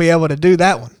 I won't be able to do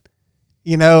that one,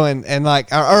 and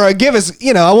like, or give us,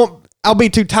 I'll be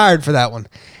too tired for that one.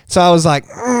 So I was like,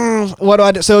 what do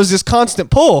I do? So it was this constant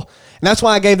pull. And that's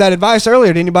why I gave that advice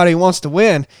earlier to anybody who wants to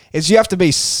win, is you have to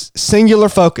be singular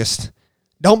focused.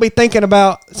 Don't be thinking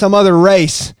about some other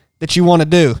race that you want to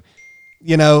do,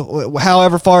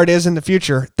 however far it is in the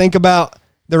future. Think about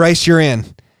the race you're in,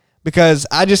 because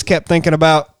I just kept thinking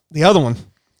about the other one.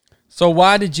 So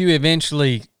why did you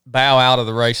eventually bow out of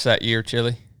the race that year,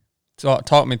 Chili?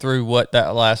 Talk me through what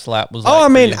that last lap was like. Oh, I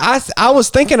mean, for you. I was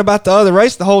thinking about the other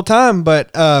race the whole time, but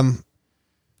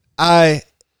I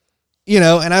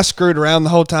screwed around the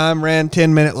whole time, ran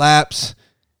 10-minute laps,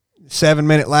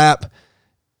 7-minute lap,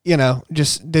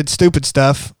 just did stupid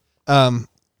stuff.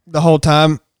 the whole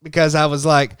time because I was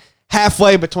like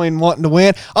halfway between wanting to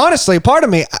win. Honestly, part of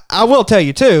me, I will tell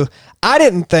you too, I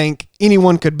didn't think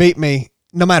anyone could beat me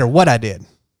no matter what I did.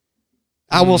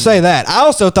 I will say that. I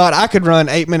also thought I could run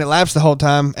 8-minute laps the whole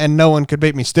time and no one could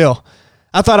beat me still.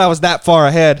 I thought I was that far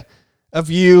ahead of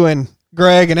you and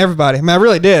Greg and everybody. I mean, I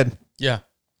really did. Yeah.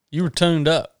 You were tuned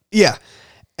up. Yeah.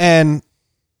 And,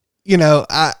 you know,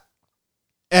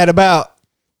 at about,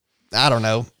 I don't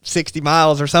know, 60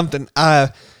 miles or something,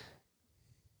 I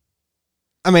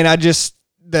just,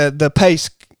 the pace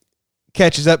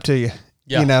catches up to you,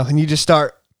 you know, and you just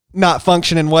start not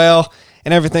functioning well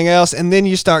and everything else. And then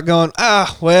you start going,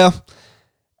 well,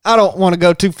 I don't want to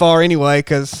go too far anyway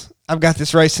because I've got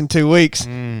this race in 2 weeks.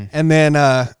 And then,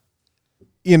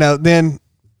 you know, then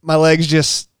my legs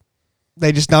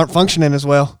they just aren't functioning as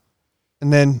well.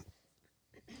 And then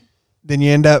you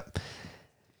end up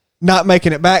not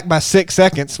making it back by 6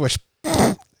 seconds, which,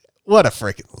 what a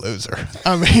freaking loser.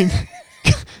 I mean,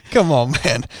 come on,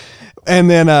 man. And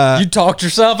then you talked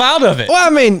yourself out of it. Well,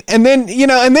 I mean, and then, you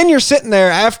know, and then you're sitting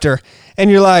there after and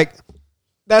you're like,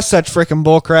 that's such freaking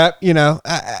bull crap. You know,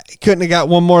 I couldn't have got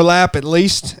one more lap at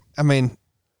least. I mean,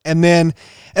 and then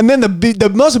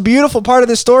the most beautiful part of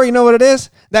this story, you know what it is?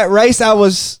 That race I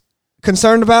was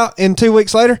concerned about in 2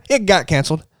 weeks later, it got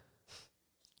canceled.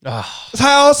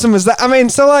 How awesome is that? I mean,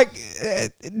 so like,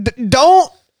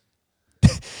 don't,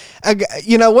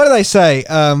 you know, what do they say?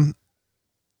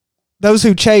 Those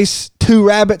who chase 2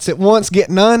 rabbits at once get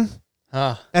none.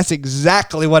 That's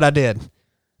exactly what I did.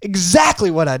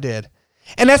 Exactly what I did.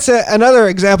 And that's another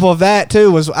example of that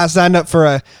too, was I signed up for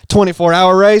a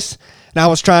 24-hour race and I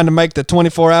was trying to make the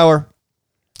 24-hour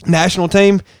national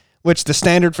team, which the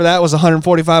standard for that was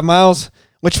 145 miles,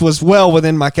 which was well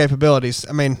within my capabilities.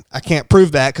 I mean, I can't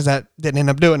prove that because I didn't end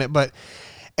up doing it, but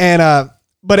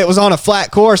it was on a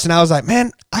flat course and I was like,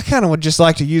 man, I kind of would just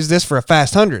like to use this for a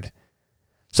fast 100.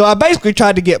 So I basically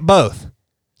tried to get both.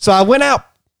 So I went out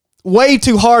way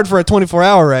too hard for a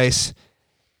 24-hour race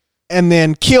and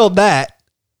then killed that,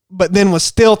 but then was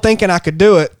still thinking I could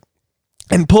do it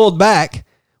and pulled back,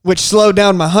 which slowed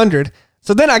down my 100.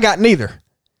 So then I got neither.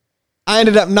 I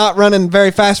ended up not running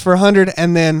very fast for 100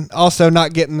 and then also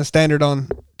not getting the standard on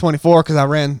 24 because I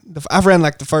ran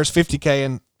like the first 50K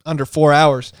in under 4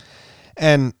 hours.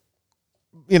 And,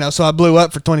 you know, so I blew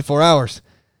up for 24 hours.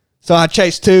 So I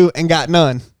chased 2 and got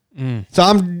none. So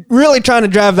I'm really trying to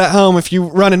drive that home. If you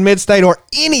run in mid-state or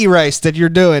any race that you're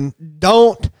doing,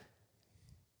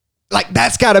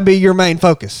 that's got to be your main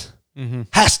focus.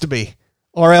 Has to be.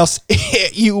 Or else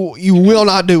you will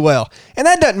not do well. And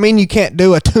that doesn't mean you can't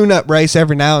do a tune-up race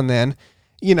every now and then.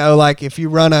 You know, like if you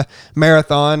run a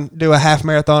marathon, do a half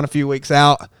marathon a few weeks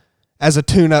out as a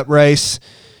tune-up race.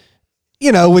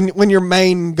 You know, when your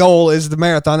main goal is the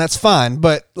marathon, that's fine.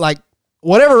 But like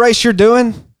whatever race you're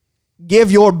doing,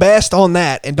 give your best on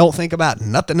that and don't think about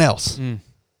nothing else.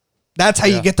 That's how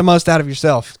you get the most out of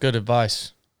yourself. Good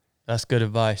advice. That's good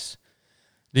advice.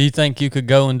 Do you think you could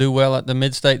go and do well at the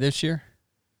Mid-State this year?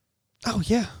 Oh,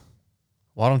 yeah.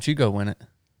 Why don't you go win it?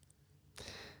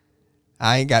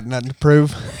 I ain't got nothing to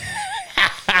prove.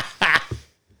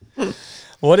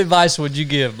 What advice would you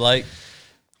give, Blake?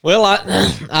 Well,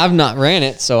 I've not ran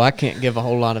it, so I can't give a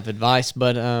whole lot of advice.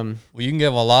 But well, you can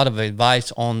give a lot of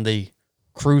advice on the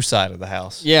crew side of the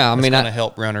house. Yeah, I mean, going to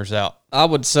help runners out. I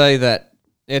would say that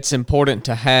it's important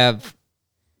to have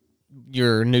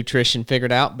your nutrition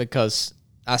figured out because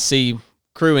I see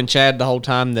Crew and Chad the whole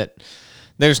time that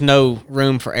there's no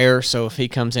room for error. So if he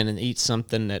comes in and eats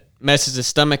something that messes his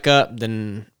stomach up,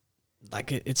 then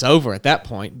like it's over at that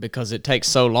point because it takes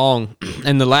so long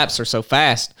and the laps are so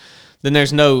fast. Then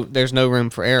there's no room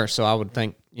for error. So I would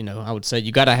think, I would say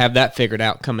you got to have that figured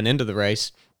out coming into the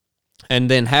race, and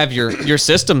then have your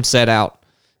system set out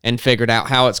and figured out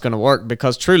how it's going to work.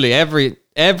 Because truly,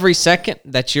 every second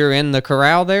that you're in the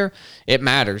corral there, it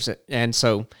matters. And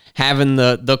so having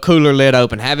the cooler lid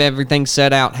open, have everything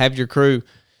set out, have your crew,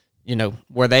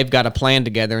 where they've got a plan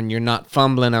together, and you're not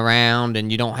fumbling around,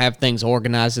 and you don't have things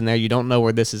organized in there. You don't know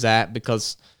where this is at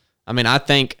because, I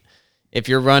think if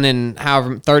you're running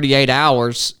 38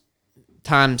 hours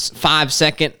times 5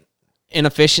 second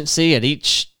inefficiency at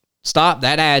each stop,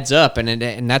 that adds up,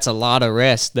 and that's a lot of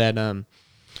rest that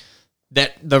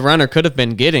that the runner could have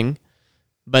been getting,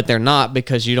 but they're not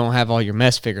because you don't have all your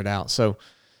mess figured out. So,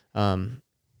 those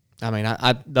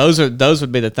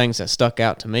would be the things that stuck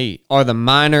out to me, are the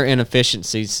minor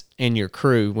inefficiencies in your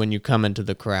crew when you come into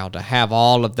the corral, to have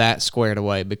all of that squared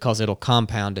away, because it'll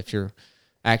compound if you're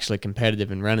actually competitive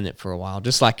and running it for a while,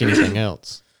 just like anything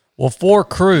else. Well, for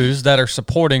crews that are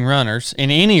supporting runners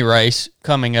in any race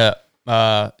coming up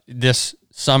this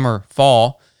summer,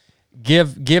 fall,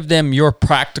 give them your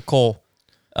practical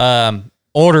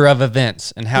order of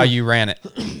events and how you ran it.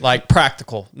 Like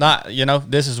practical, not,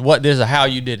 this is how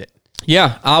you did it.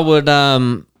 Yeah, I would.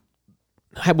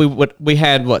 We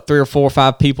had 3 or 4 or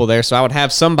 5 people there, so I would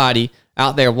have somebody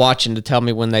out there watching to tell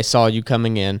me when they saw you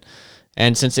coming in.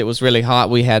 And since it was really hot,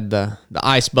 we had the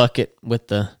ice bucket with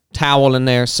the towel in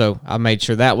there, so I made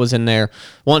sure that was in there.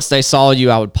 Once they saw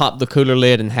you, I would pop the cooler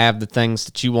lid and have the things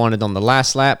that you wanted on the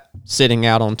last lap sitting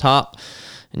out on top.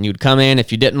 And you'd come in.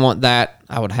 If you didn't want that,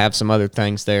 I would have some other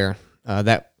things there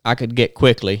that I could get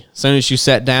quickly. As soon as you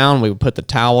sat down, we would put the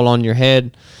towel on your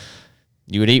head.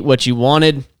 You would eat what you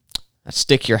wanted. I'd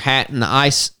stick your hat in the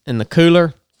ice in the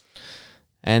cooler.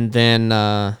 And then,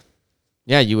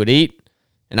 you would eat.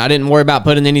 And I didn't worry about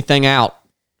putting anything out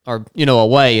or,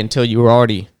 away until you were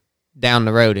already down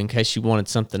the road in case you wanted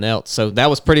something else. So that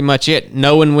was pretty much it.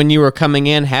 Knowing when you were coming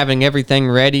in, having everything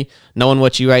ready, knowing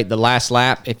what you ate the last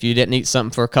lap. If you didn't eat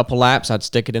something for a couple laps, I'd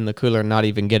stick it in the cooler and not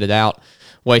even get it out,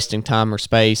 wasting time or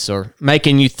space or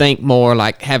making you think more,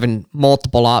 like having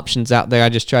multiple options out there. I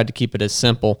just tried to keep it as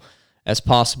simple as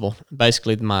possible.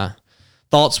 Basically, my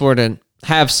thoughts were to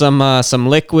have some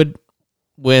liquid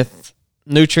with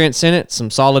nutrients in it, some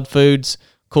solid foods,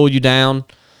 cool you down,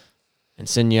 and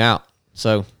send you out.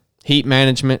 So heat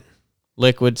management,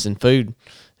 liquids, and food,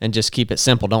 and just keep it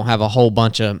simple. Don't have a whole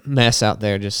bunch of mess out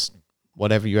there, just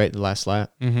whatever you ate the last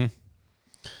lap. Mm-hmm.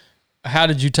 How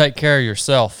did you take care of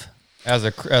yourself as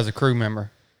a crew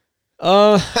member?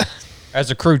 As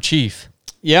a crew chief?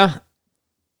 Yeah.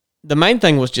 The main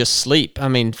thing was just sleep. I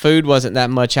mean, food wasn't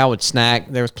that much. I would snack.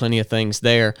 There was plenty of things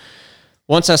there.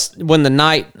 When the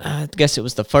night, I guess it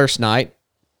was the first night,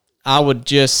 I would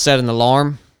just set an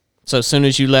alarm. So as soon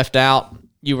as you left out,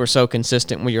 you were so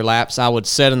consistent with your laps, I would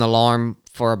set an alarm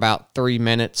for about 3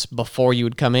 minutes before you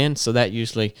would come in. So that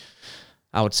usually,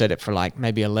 I would set it for like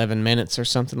maybe 11 minutes or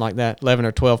something like that, 11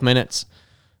 or 12 minutes.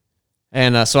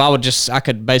 And so I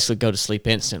could basically go to sleep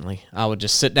instantly. I would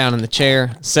just sit down in the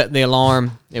chair, set the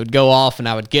alarm, it would go off, and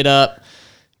I would get up,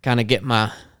 kind of get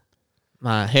my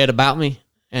head about me,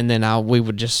 and then we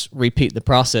would just repeat the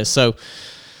process. So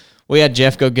we had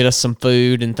Jeff go get us some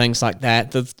food and things like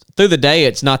that. Through the day,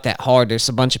 it's not that hard. There's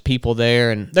a bunch of people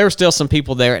there, and there were still some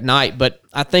people there at night, but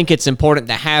I think it's important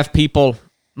to have people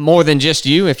more than just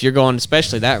you if you're going,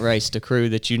 especially that race to crew,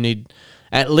 that you need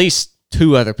at least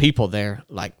 2 other people there,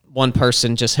 like one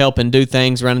person just helping do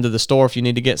things, run into the store if you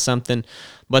need to get something,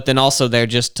 but then also there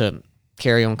just to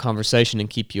carry on conversation and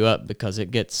keep you up, because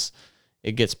it gets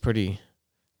pretty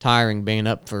tiring being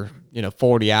up for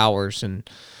 40 hours and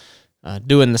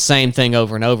doing the same thing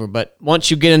over and over. But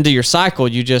once you get into your cycle,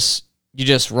 you just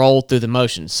roll through the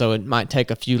motions. So it might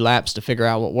take a few laps to figure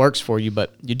out what works for you,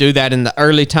 but you do that in the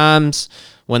early times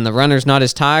when the runner's not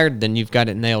as tired, then you've got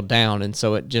it nailed down. And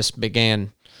so it just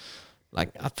began.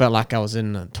 Like, I felt like I was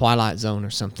in the Twilight Zone or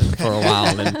something for a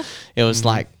while. And it was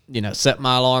like, set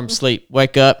my alarm, sleep,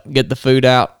 wake up, get the food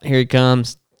out. Here he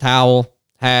comes, towel,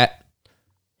 hat.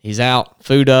 He's out,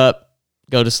 food up,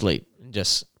 go to sleep.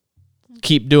 Just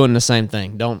keep doing the same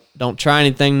thing. Don't try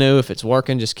anything new. If it's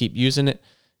working, just keep using it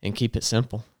and keep it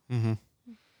simple. Mm-hmm.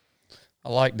 I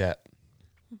like that.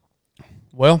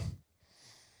 Well,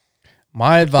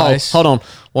 my advice. Hold on.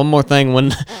 One more thing. When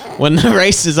the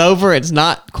race is over, it's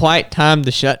not quite time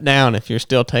to shut down if you're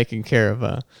still taking care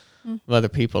of other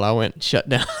people. I went and shut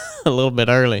down a little bit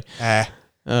early. Yeah.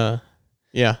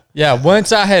 Yeah.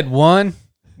 Once I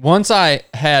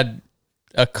had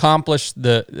accomplished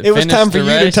it was time for you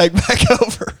to take back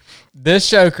over. This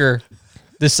choker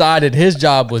decided his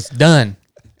job was done.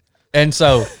 And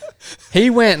so he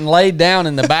went and laid down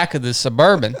in the back of the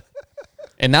Suburban.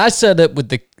 And I set up with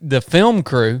the film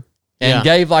crew and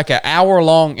gave like an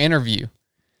hour-long interview.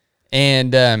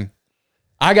 And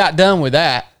I got done with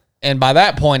that. And by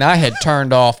that point, I had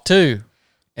turned off too.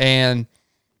 And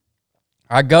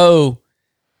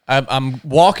I'm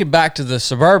walking back to the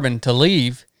Suburban to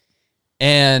leave,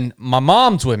 and my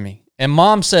mom's with me. And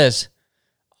Mom says,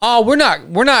 "Oh, we're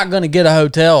not going to get a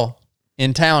hotel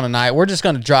in town tonight. We're just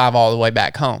going to drive all the way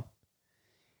back home."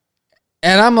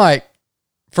 And I'm like,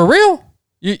 "For real?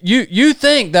 You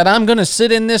think that I'm going to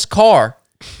sit in this car,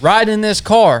 ride in this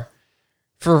car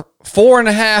for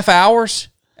 4.5 hours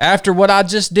after what I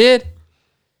just did?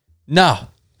 No,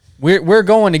 we're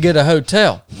going to get a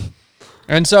hotel."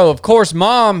 And so, of course,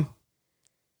 Mom,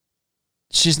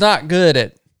 she's not good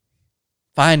at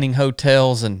finding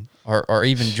hotels or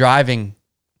even driving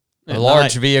a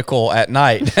large vehicle at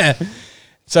night.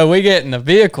 So we get in the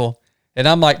vehicle, and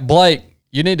I'm like, "Blake,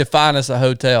 you need to find us a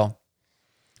hotel."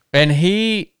 And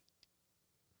he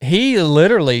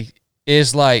literally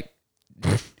is like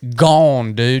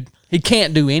gone, dude. He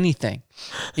can't do anything.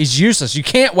 He's useless. You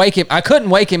can't wake him. I couldn't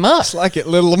wake him up. It's like at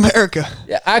Little America.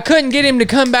 I couldn't get him to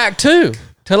come back to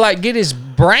like get his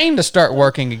brain to start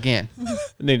working again.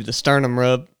 Needed the sternum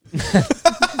rub.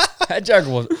 That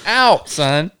jugger was out,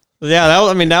 son. Yeah,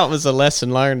 that was a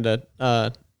lesson learned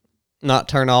to not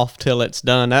turn off till it's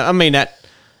done. I mean,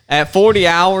 at 40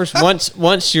 hours,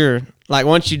 once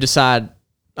you decide,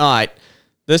 all right,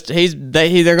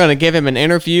 they're going to give him an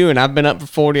interview, and I've been up for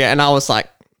 40, and I was like,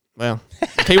 well,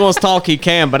 if he wants to talk, he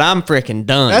can, but I'm freaking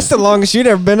done. That's the longest you'd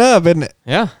ever been up, isn't it?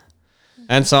 Yeah.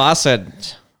 And so I said,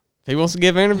 if he wants to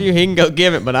give an interview, he can go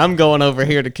give it, but I'm going over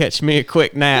here to catch me a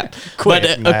quick nap.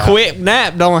 A quick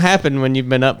nap don't happen when you've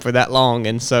been up for that long.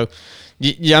 And so,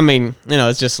 I mean,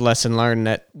 it's just a lesson learned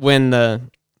that when the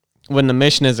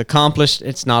mission is accomplished,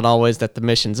 it's not always that the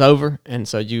mission's over. And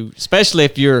so especially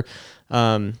if you're,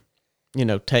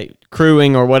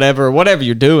 crewing or whatever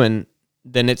you're doing,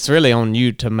 then it's really on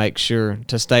you to make sure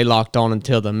to stay locked on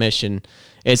until the mission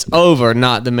is over,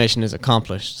 not the mission is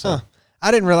accomplished. So. Huh.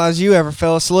 I didn't realize you ever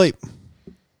fell asleep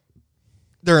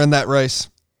during that race.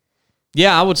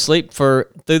 Yeah, I would sleep through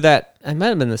that. It might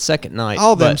have been the second night.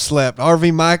 All of them slept.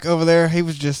 RV Mike over there, he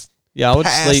was just I would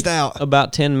sleep out.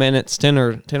 About 10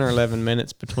 or 11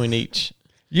 minutes between each.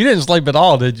 You didn't sleep at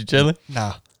all, did you, Chili?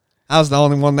 No. I was the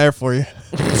only one there for you.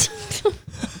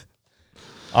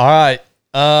 All right.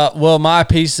 Well, my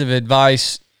piece of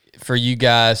advice for you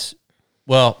guys,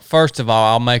 well, first of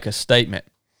all, I'll make a statement.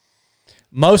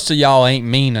 Most of y'all ain't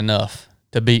mean enough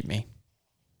to beat me.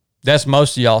 That's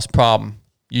most of y'all's problem.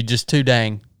 You're just too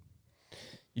dang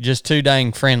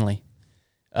friendly.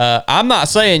 I'm not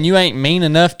saying you ain't mean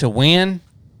enough to win.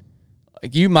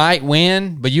 Like, you might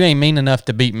win, but you ain't mean enough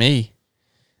to beat me.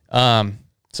 So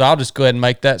I'll just go ahead and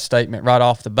make that statement right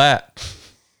off the bat.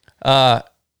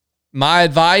 My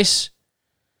advice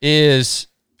is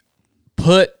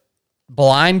put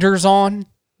blinders on.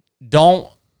 Don't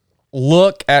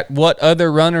look at what other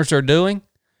runners are doing.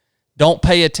 Don't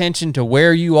pay attention to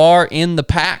where you are in the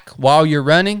pack while you're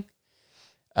running.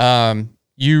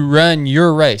 You run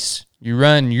your race. You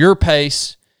run your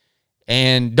pace,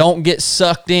 and don't get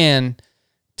sucked in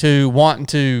to wanting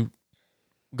to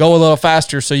go a little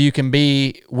faster so you can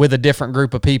be with a different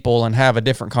group of people and have a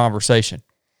different conversation.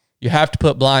 You have to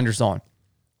put blinders on.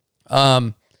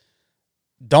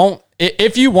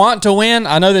 If you want to win,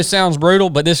 I know this sounds brutal,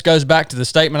 but this goes back to the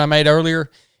statement I made earlier.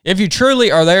 If you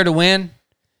truly are there to win,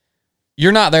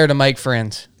 you're not there to make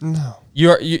friends. No. You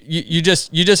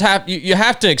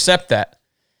have to accept that.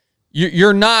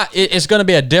 You're not, it's going to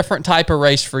be a different type of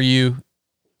race for you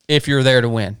if you're there to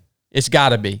win. It's got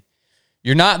to be.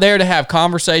 You're not there to have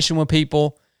conversation with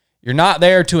people. You're not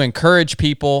there to encourage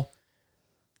people.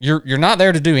 You're not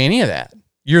there to do any of that.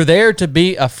 You're there to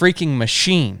be a freaking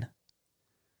machine.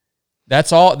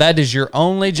 That's all. That is your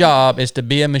only job, is to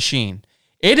be a machine.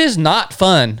 It is not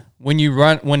fun when you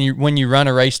run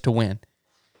a race to win.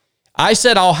 I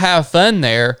said I'll have fun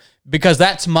there because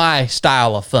that's my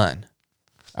style of fun.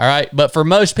 All right. But for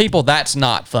most people, that's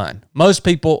not fun. Most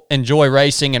people enjoy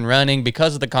racing and running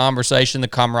because of the conversation, the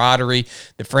camaraderie,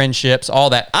 the friendships,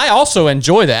 all that. I also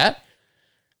enjoy that,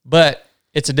 but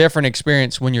it's a different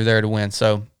experience when you're there to win.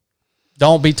 So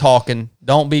don't be talking.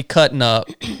 Don't be cutting up.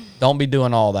 Don't be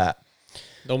doing all that.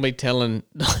 Don't be telling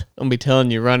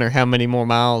your runner how many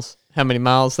miles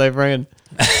they've ran.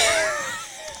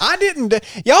 I didn't.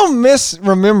 Y'all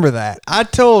misremember that. I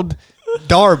told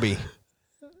Darby.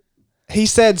 He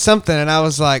said something, and I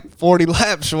was like 40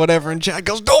 laps or whatever, and Chad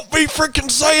goes, "Don't be freaking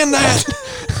saying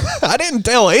that." I didn't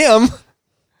tell him.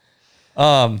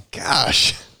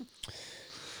 Gosh.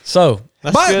 So,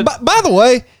 by the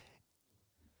way,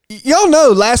 y'all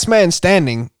know Last Man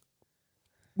Standing,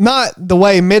 not the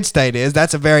way Mid-State is.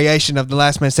 That's a variation of the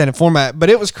Last Man Standing format, but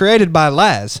it was created by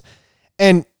Laz.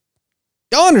 And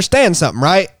y'all understand something,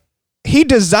 right? He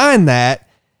designed that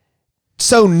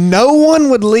so no one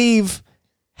would leave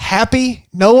happy,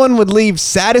 no one would leave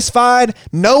satisfied,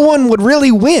 no one would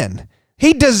really win.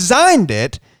 He designed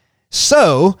it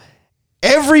so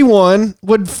everyone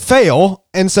would fail,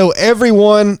 and so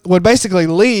everyone would basically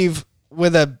leave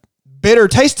with a bitter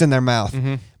taste in their mouth,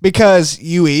 because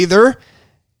you either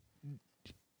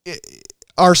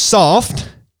are soft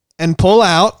and pull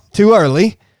out too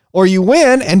early, or you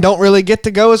win and don't really get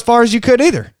to go as far as you could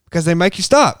either, because they make you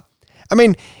stop. I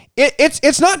mean,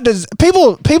 it's not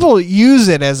people use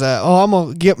it as I'm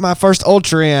gonna get my first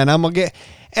ultra in.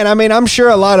 And I mean, I'm sure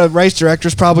a lot of race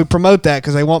directors probably promote that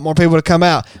because they want more people to come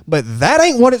out, but that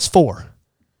ain't what it's for.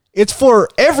 It's for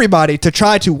everybody to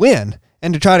try to win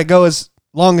and to try to go as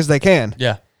long as they can.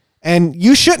 yeah. And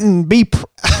you shouldn't be.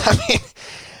 I mean,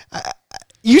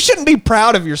 you shouldn't be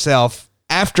proud of yourself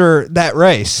after that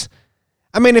race.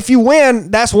 I mean, if you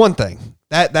win, that's one thing.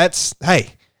 That's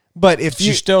hey. But if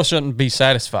you still shouldn't be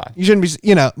satisfied. You shouldn't be,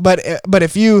 but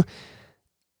if you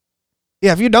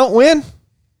don't win,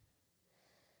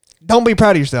 don't be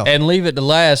proud of yourself. And leave it to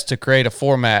last to create a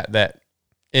format that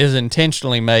is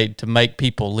intentionally made to make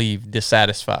people leave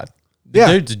dissatisfied. The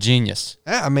dude's a genius.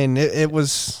 Yeah, I mean, it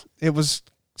was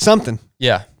something.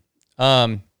 Yeah.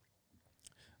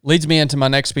 Leads me into my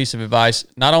next piece of advice.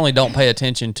 Not only don't pay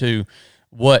attention to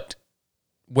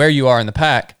where you are in the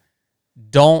pack,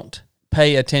 don't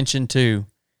pay attention to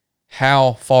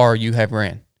how far you have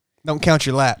ran. Don't count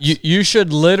your laps. You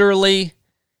should literally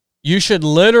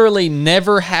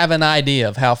never have an idea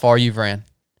of how far you've ran.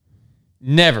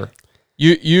 Never.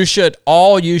 You should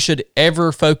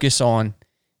ever focus on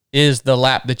is the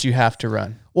lap that you have to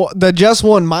run. Well, the just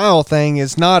 1 mile thing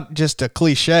is not just a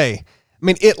cliche. I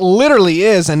mean, it literally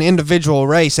is an individual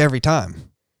race every time.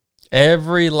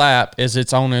 Every lap is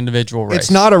its own individual race.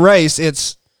 It's not a race.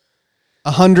 It's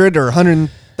 100 or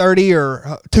 130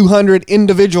 or 200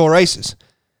 individual races.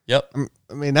 Yep.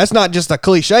 I mean, that's not just a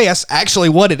cliche. That's actually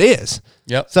what it is.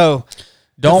 Yep. So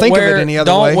don't think of it any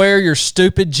other way. Don't wear your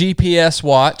stupid GPS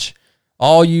watch.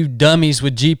 All you dummies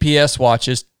with GPS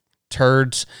watches,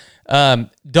 turds,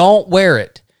 don't wear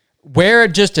it. Wear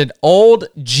just an old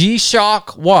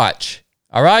G-Shock watch,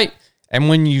 all right? And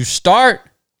when you start,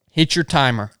 hit your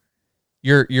timer,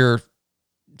 your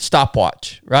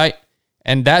stopwatch, right?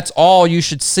 And that's all you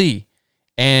should see.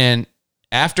 And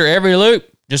after every loop,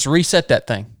 just reset that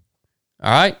thing,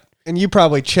 all right? And you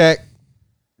probably check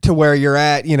to where you're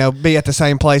at, be at the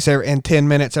same place in 10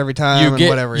 minutes every time and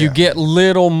whatever. You get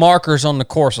little markers on the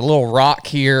course, a little rock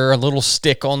here, a little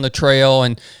stick on the trail,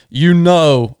 and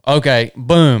okay,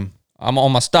 boom, I'm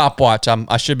on my stopwatch.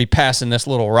 I should be passing this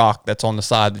little rock that's on the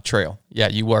side of the trail. Yeah,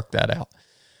 you work that out.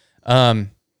 And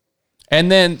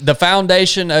then the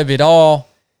foundation of it all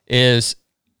is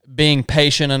being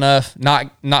patient enough,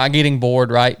 not getting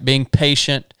bored, right? Being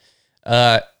patient,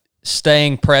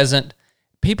 staying present.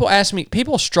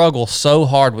 People struggle so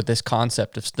hard with this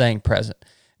concept of staying present.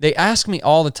 They ask me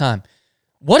all the time,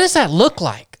 what does that look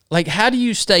like? Like, how do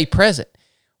you stay present?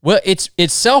 Well, it's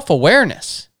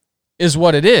self-awareness is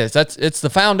what it is. It's the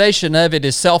foundation of it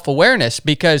is self-awareness,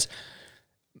 because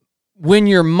when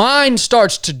your mind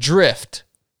starts to drift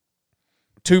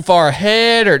too far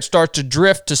ahead, or it starts to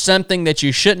drift to something that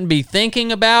you shouldn't be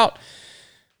thinking about,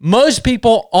 most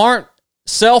people aren't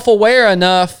self-aware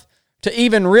enough to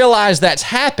even realize that's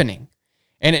happening.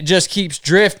 And it just keeps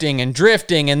drifting and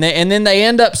drifting, and then they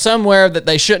end up somewhere that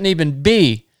they shouldn't even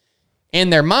be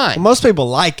in their mind. Well, most people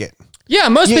like it. Yeah,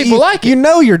 most people like it. You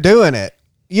know you're doing it.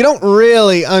 You don't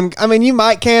really, you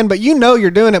might can, but you're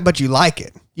doing it, but you like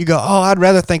it. You go, I'd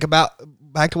rather think about,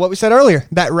 back to what we said earlier,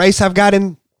 that race I've got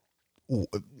in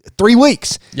 3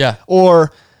 weeks. Yeah.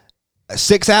 Or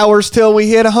 6 hours till we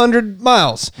hit 100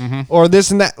 miles. Mm-hmm. Or this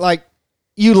and that. Like,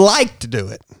 you like to do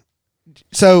it.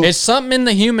 So it's something in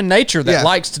the human nature that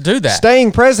likes to do that.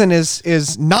 Staying present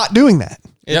is not doing that.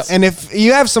 Yep. And if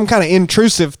you have some kind of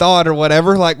intrusive thought or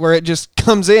whatever, like where it just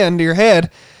comes into your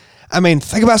head,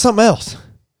 think about something else.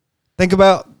 Think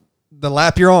about the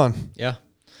lap you're on. Yeah.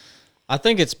 I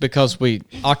think it's because we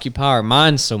occupy our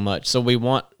minds so much. So we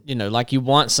want, like you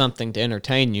want something to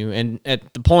entertain you. And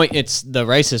at the point the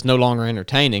race is no longer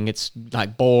entertaining, it's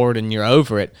like bored and you're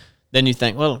over it. Then you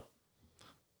think, well,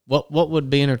 what would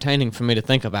be entertaining for me to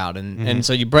think about? And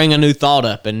so you bring a new thought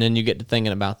up, and then you get to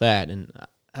thinking about that. And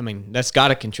that's got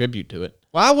to contribute to it.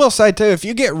 Well, I will say too, if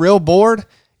you get real bored,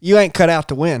 you ain't cut out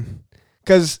to win,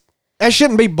 because that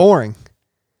shouldn't be boring.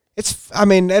 That's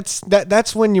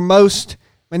when you're most.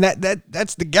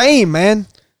 That's the game, man.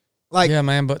 Like, yeah,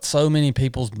 man. But so many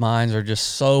people's minds are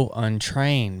just so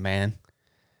untrained, man.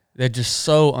 They're just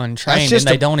so untrained, and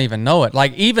they don't even know it.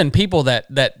 Like, even people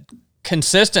that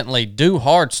consistently do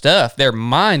hard stuff, their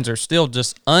minds are still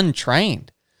just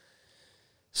untrained.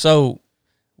 So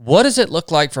what does it look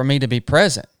like for me to be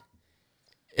present?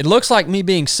 It looks like me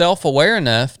being self-aware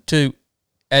enough to,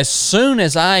 as soon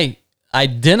as I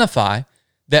identify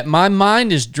that my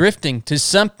mind is drifting to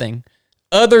something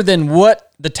other than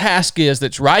what the task is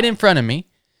that's right in front of me,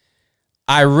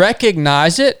 I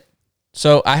recognize it.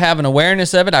 So I have an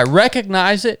awareness of it. I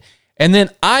recognize it. And then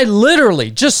I literally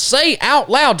just say out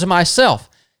loud to myself,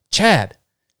 Chad,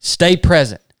 stay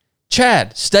present.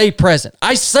 Chad, stay present.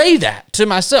 I say that to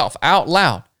myself out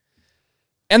loud.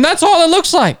 And that's all it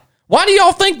looks like. Why do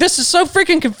y'all think this is so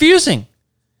freaking confusing?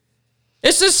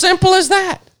 It's as simple as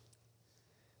that.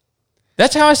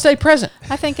 That's how I stay present.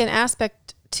 I think an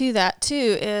aspect to that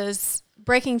too is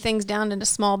breaking things down into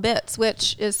small bits,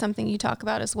 which is something you talk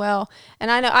about as well.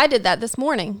 And I know I did that this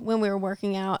morning when we were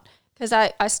working out, because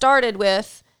I started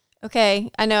with, okay,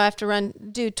 I know I have to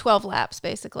do 12 laps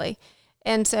basically.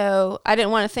 And so I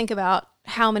didn't want to think about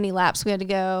how many laps we had to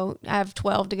go. I have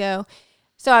 12 to go.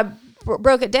 So I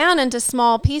broke it down into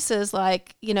small pieces,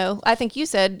 like, I think you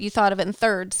said you thought of it in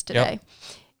thirds today. Yep.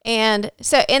 And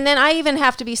then I even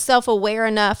have to be self-aware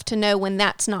enough to know when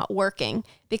that's not working,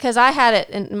 because I had it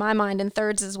in my mind in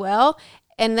thirds as well.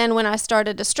 And then when I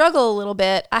started to struggle a little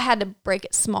bit, I had to break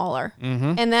it smaller.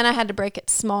 Mm-hmm. And then I had to break it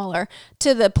smaller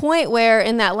to the point where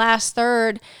in that last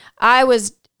third, I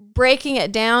was breaking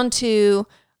it down to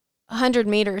 100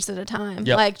 meters at a time,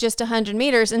 like just 100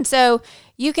 meters. And so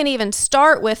you can even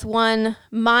start with one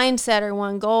mindset or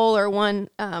one goal or one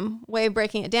way of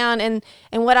breaking it down. And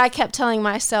what I kept telling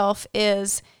myself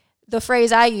is, the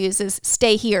phrase I use is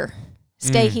stay here,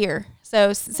 stay here.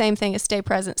 So same thing as stay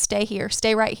present, stay here,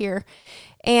 stay right here.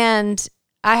 And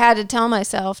I had to tell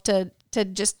myself to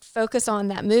just focus on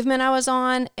that movement I was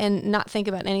on and not think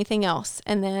about anything else.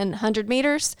 And then 100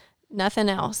 meters, nothing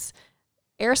else.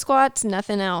 Air squats,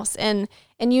 nothing else. And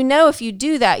if you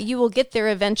do that, you will get there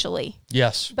eventually.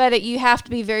 Yes. But you have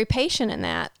to be very patient in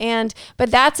that.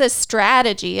 But that's a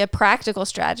strategy, a practical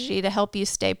strategy to help you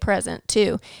stay present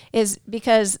too, is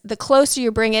because the closer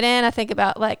you bring it in, I think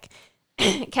about like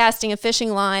casting a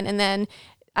fishing line, and then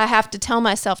I have to tell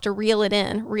myself to reel it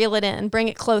in, bring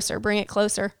it closer.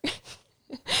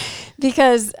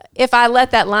 Because if I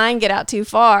let that line get out too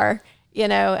far,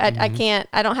 I can't,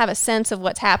 I don't have a sense of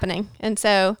what's happening. And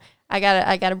so I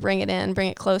gotta bring it in, bring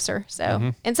it closer.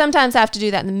 So, and sometimes I have to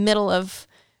do that in the middle of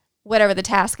whatever the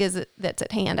task is that's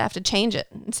at hand. I have to change it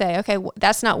and say, okay,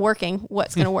 that's not working.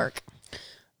 What's going to work?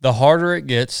 The harder it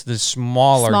gets, the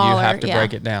smaller you have to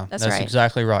break it down. That's right.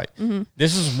 Exactly right. Mm-hmm.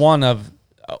 This is one of,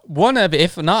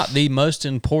 if not the most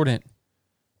important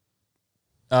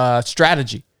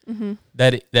strategy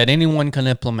that anyone can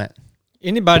implement.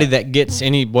 Anybody that gets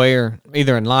anywhere,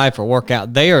 either in life or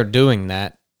workout, they are doing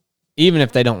that, even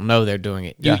if they don't know they're doing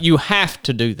it. Yeah. You have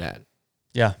to do that.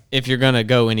 Yeah. If you're going to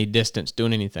go any distance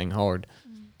doing anything hard.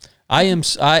 I am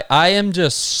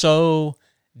just so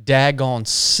daggone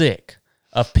sick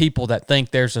of people that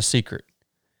think there's a secret.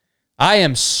 I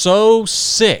am so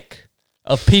sick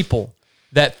of people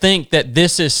that think that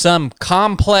this is some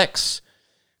complex,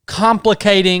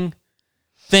 complicating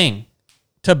thing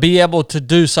to be able to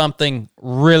do something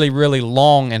really, really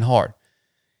long and hard.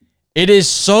 It is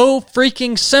so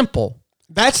freaking simple.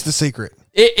 That's the secret.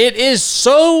 It is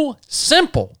so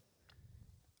simple.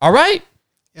 All right?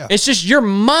 Yeah. It's just your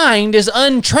mind is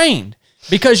untrained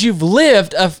because you've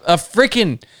lived a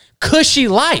freaking cushy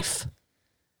life.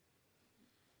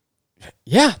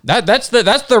 Yeah, that's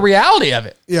the reality of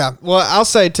it. Yeah. Well, I'll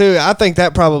say too, I think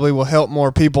that probably will help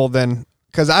more people than,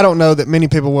 because I don't know that many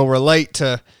people will relate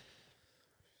to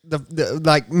the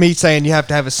like me saying you have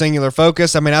to have a singular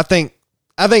focus. I mean, I think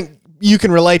you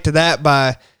can relate to that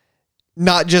by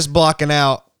not just blocking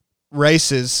out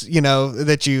races,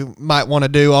 that you might want to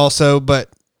do also, but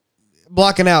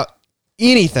blocking out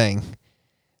anything,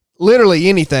 literally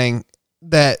anything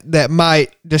that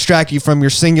might distract you from your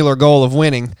singular goal of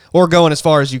winning or going as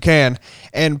far as you can.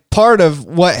 And part of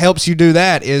what helps you do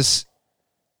that is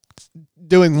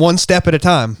doing one step at a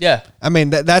time. Yeah. I mean,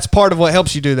 that's part of what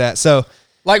helps you do that. So,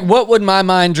 like, what would my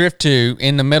mind drift to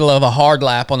in the middle of a hard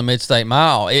lap on the Mid-State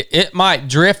Mile? It might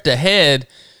drift ahead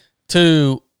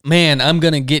to, man, I'm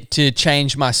going to get to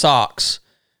change my socks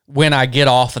when I get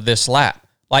off of this lap.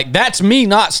 Like, that's me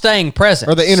not staying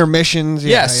present. Or the intermissions.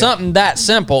 Yeah, something that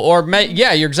simple. Or,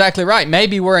 you're exactly right.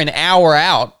 Maybe we're an hour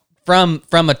out from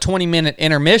a 20-minute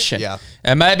intermission. Yeah.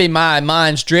 And maybe my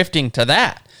mind's drifting to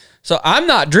that. So I'm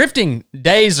not drifting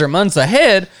days or months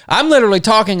ahead. I'm literally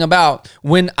talking about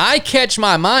when I catch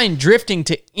my mind drifting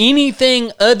to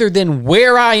anything other than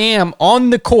where I am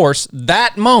on the course,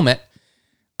 that moment,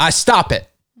 I stop it.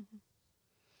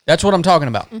 That's what I'm talking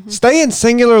about. Mm-hmm. Staying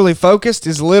singularly focused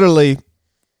is literally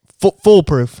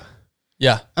foolproof.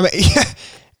 Yeah. I mean,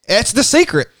 that's the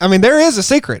secret. I mean, there is a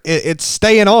secret. It's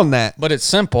staying on that. But it's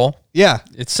simple. Yeah.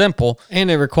 It's simple. And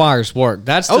it requires work.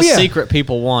 That's the secret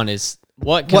people want is,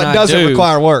 what doesn't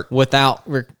require work without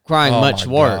requiring much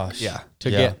work? Gosh. Yeah.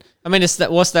 Get. I mean, it's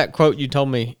that. What's that quote you told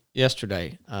me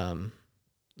yesterday?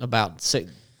 About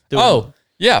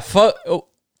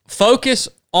focus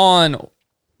on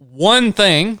one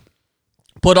thing.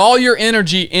 Put all your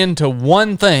energy into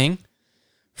one thing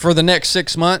for the next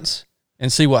 6 months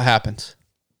and see what happens.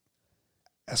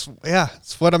 That's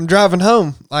what I'm driving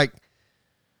home. Like,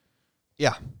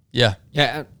 yeah. Yeah.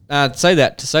 Yeah. I'd say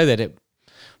that to say that it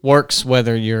works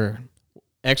whether you're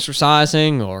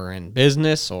exercising or in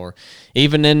business or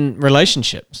even in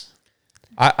relationships.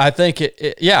 I think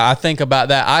I think about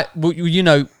that.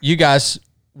 You guys,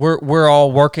 we're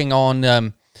all working on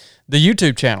the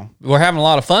YouTube channel. We're having a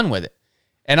lot of fun with it.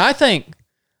 And I think,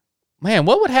 man,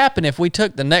 what would happen if we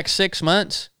took the next 6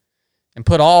 months and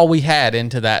put all we had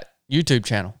into that YouTube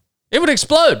channel? It would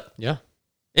explode. Yeah.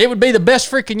 It would be the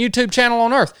best freaking YouTube channel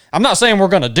on earth. I'm not saying we're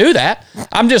going to do that.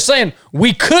 I'm just saying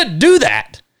we could do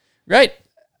that, right?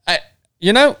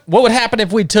 What would happen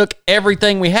if we took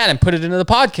everything we had and put it into the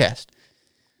podcast?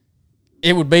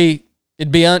 It would be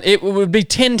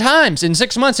 10 times in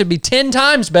 6 months. It'd be 10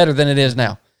 times better than it is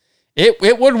now.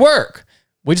 It would work.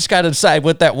 We just got to decide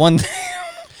what that one thing.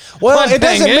 Well, it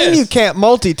doesn't mean you can't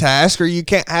multitask or you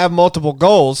can't have multiple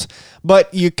goals,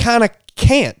 but you kind of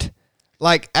can't.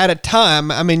 Like at a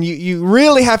time, I mean, you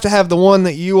really have to have the one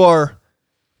that you are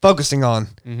focusing on.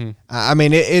 Mm-hmm. I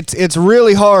mean, it's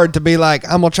really hard to be like,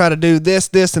 I'm going to try to do this,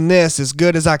 this, and this as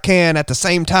good as I can at the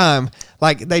same time.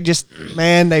 Like they just,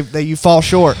 man, you fall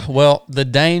short. Well, the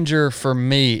danger for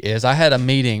me is I had a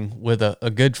meeting with a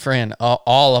good friend,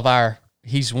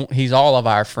 he's all of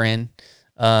our friend.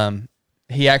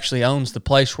 He actually owns the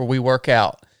place where we work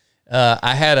out.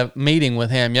 I had a meeting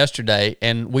with him yesterday,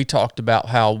 and we talked about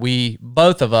how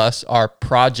both of us are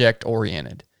project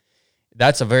oriented.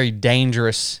 That's a very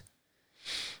dangerous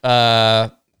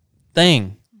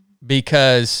thing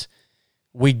because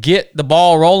we get the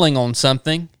ball rolling on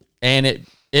something, and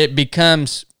it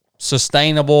becomes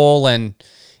sustainable and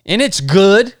it's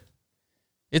good.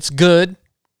 It's good.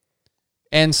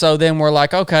 And so then we're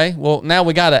like, okay, well, now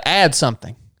we got to add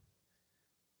something.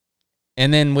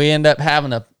 And then we end up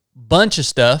having a bunch of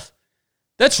stuff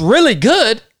that's really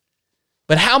good,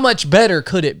 but how much better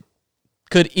could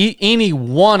any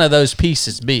one of those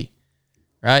pieces be,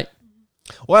 right?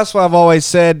 Well, that's what I've always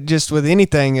said just with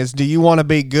anything is, do you want to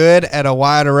be good at a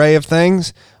wide array of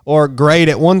things or great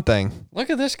at one thing? Look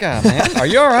at this guy, man. Are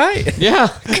you all right? Yeah.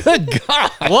 Good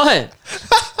God. What?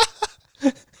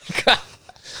 God.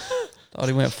 Thought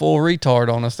he went full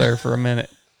retard on us there for a minute.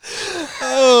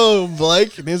 Oh,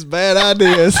 Blake and his bad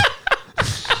ideas.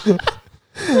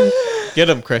 Get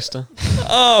him, Krista.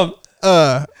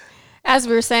 As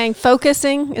we were saying,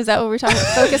 focusing. Is that what we're talking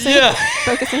about? Focusing? Yeah.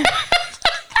 Focusing.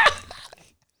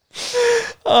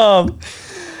 All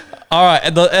right.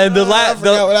 I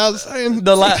forgot what I was saying.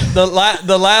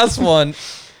 The last one.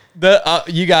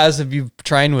 You guys, if you've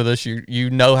trained with us, you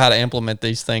know how to implement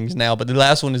these things now. But the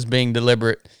last one is being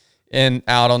deliberate and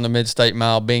out on the Mid-State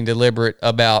Mile, being deliberate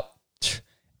about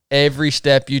every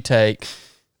step you take,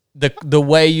 the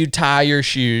way you tie your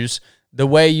shoes, the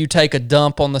way you take a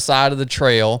dump on the side of the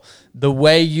trail, the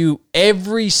way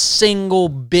every single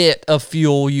bit of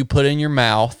fuel you put in your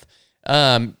mouth,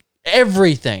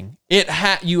 everything.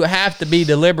 You have to be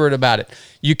deliberate about it.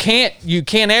 You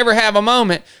can't ever have a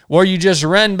moment where you just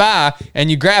run by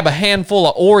and you grab a handful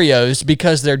of Oreos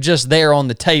because they're just there on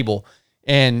the table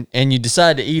and you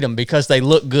decide to eat them because they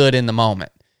look good in the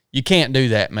moment. You can't do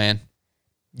that, man.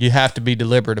 You have to be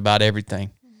deliberate about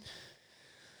everything.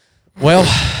 Well,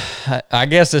 I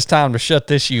guess it's time to shut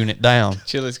this unit down.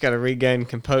 Chili's got to regain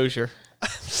composure.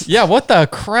 Yeah, what the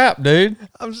crap, dude?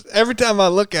 Every time I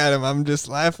look at him, I'm just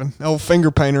laughing. Old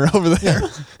finger painter over there.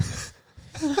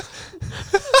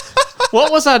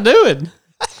 What was I doing?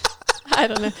 I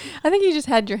don't know. I think you just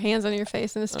had your hands on your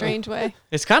face in a strange way.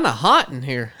 It's kind of hot in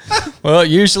here. Well, it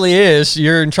usually is.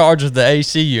 You're in charge of the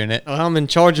AC unit. Well, I'm in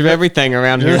charge of everything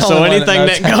around You're here, the so only one anything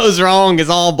that that knows goes wrong is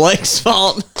all Blake's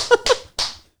fault.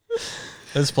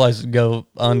 This place would go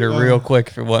under real quick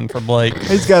if it wasn't for Blake.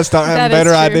 He's got to start having That is better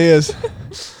true. ideas.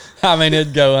 I mean,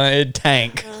 it'd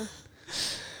tank.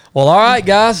 Well, all right,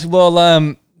 guys. Well,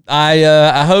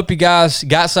 I hope you guys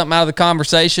got something out of the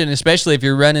conversation, especially if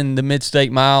you're running the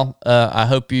Mid-State Mile. I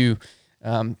hope you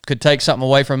could take something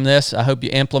away from this. I hope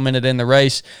you implement it in the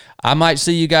race. I might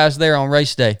see you guys there on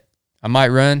race day. I might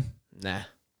run. Nah.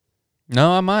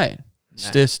 No, I might.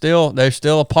 Still, there's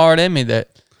still a part in me that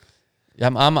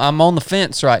I'm on the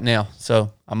fence right now.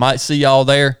 So I might see y'all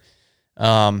there.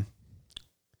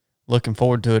 Looking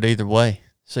forward to it either way,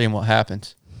 seeing what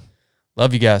happens.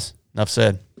 Love you guys. Enough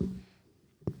said.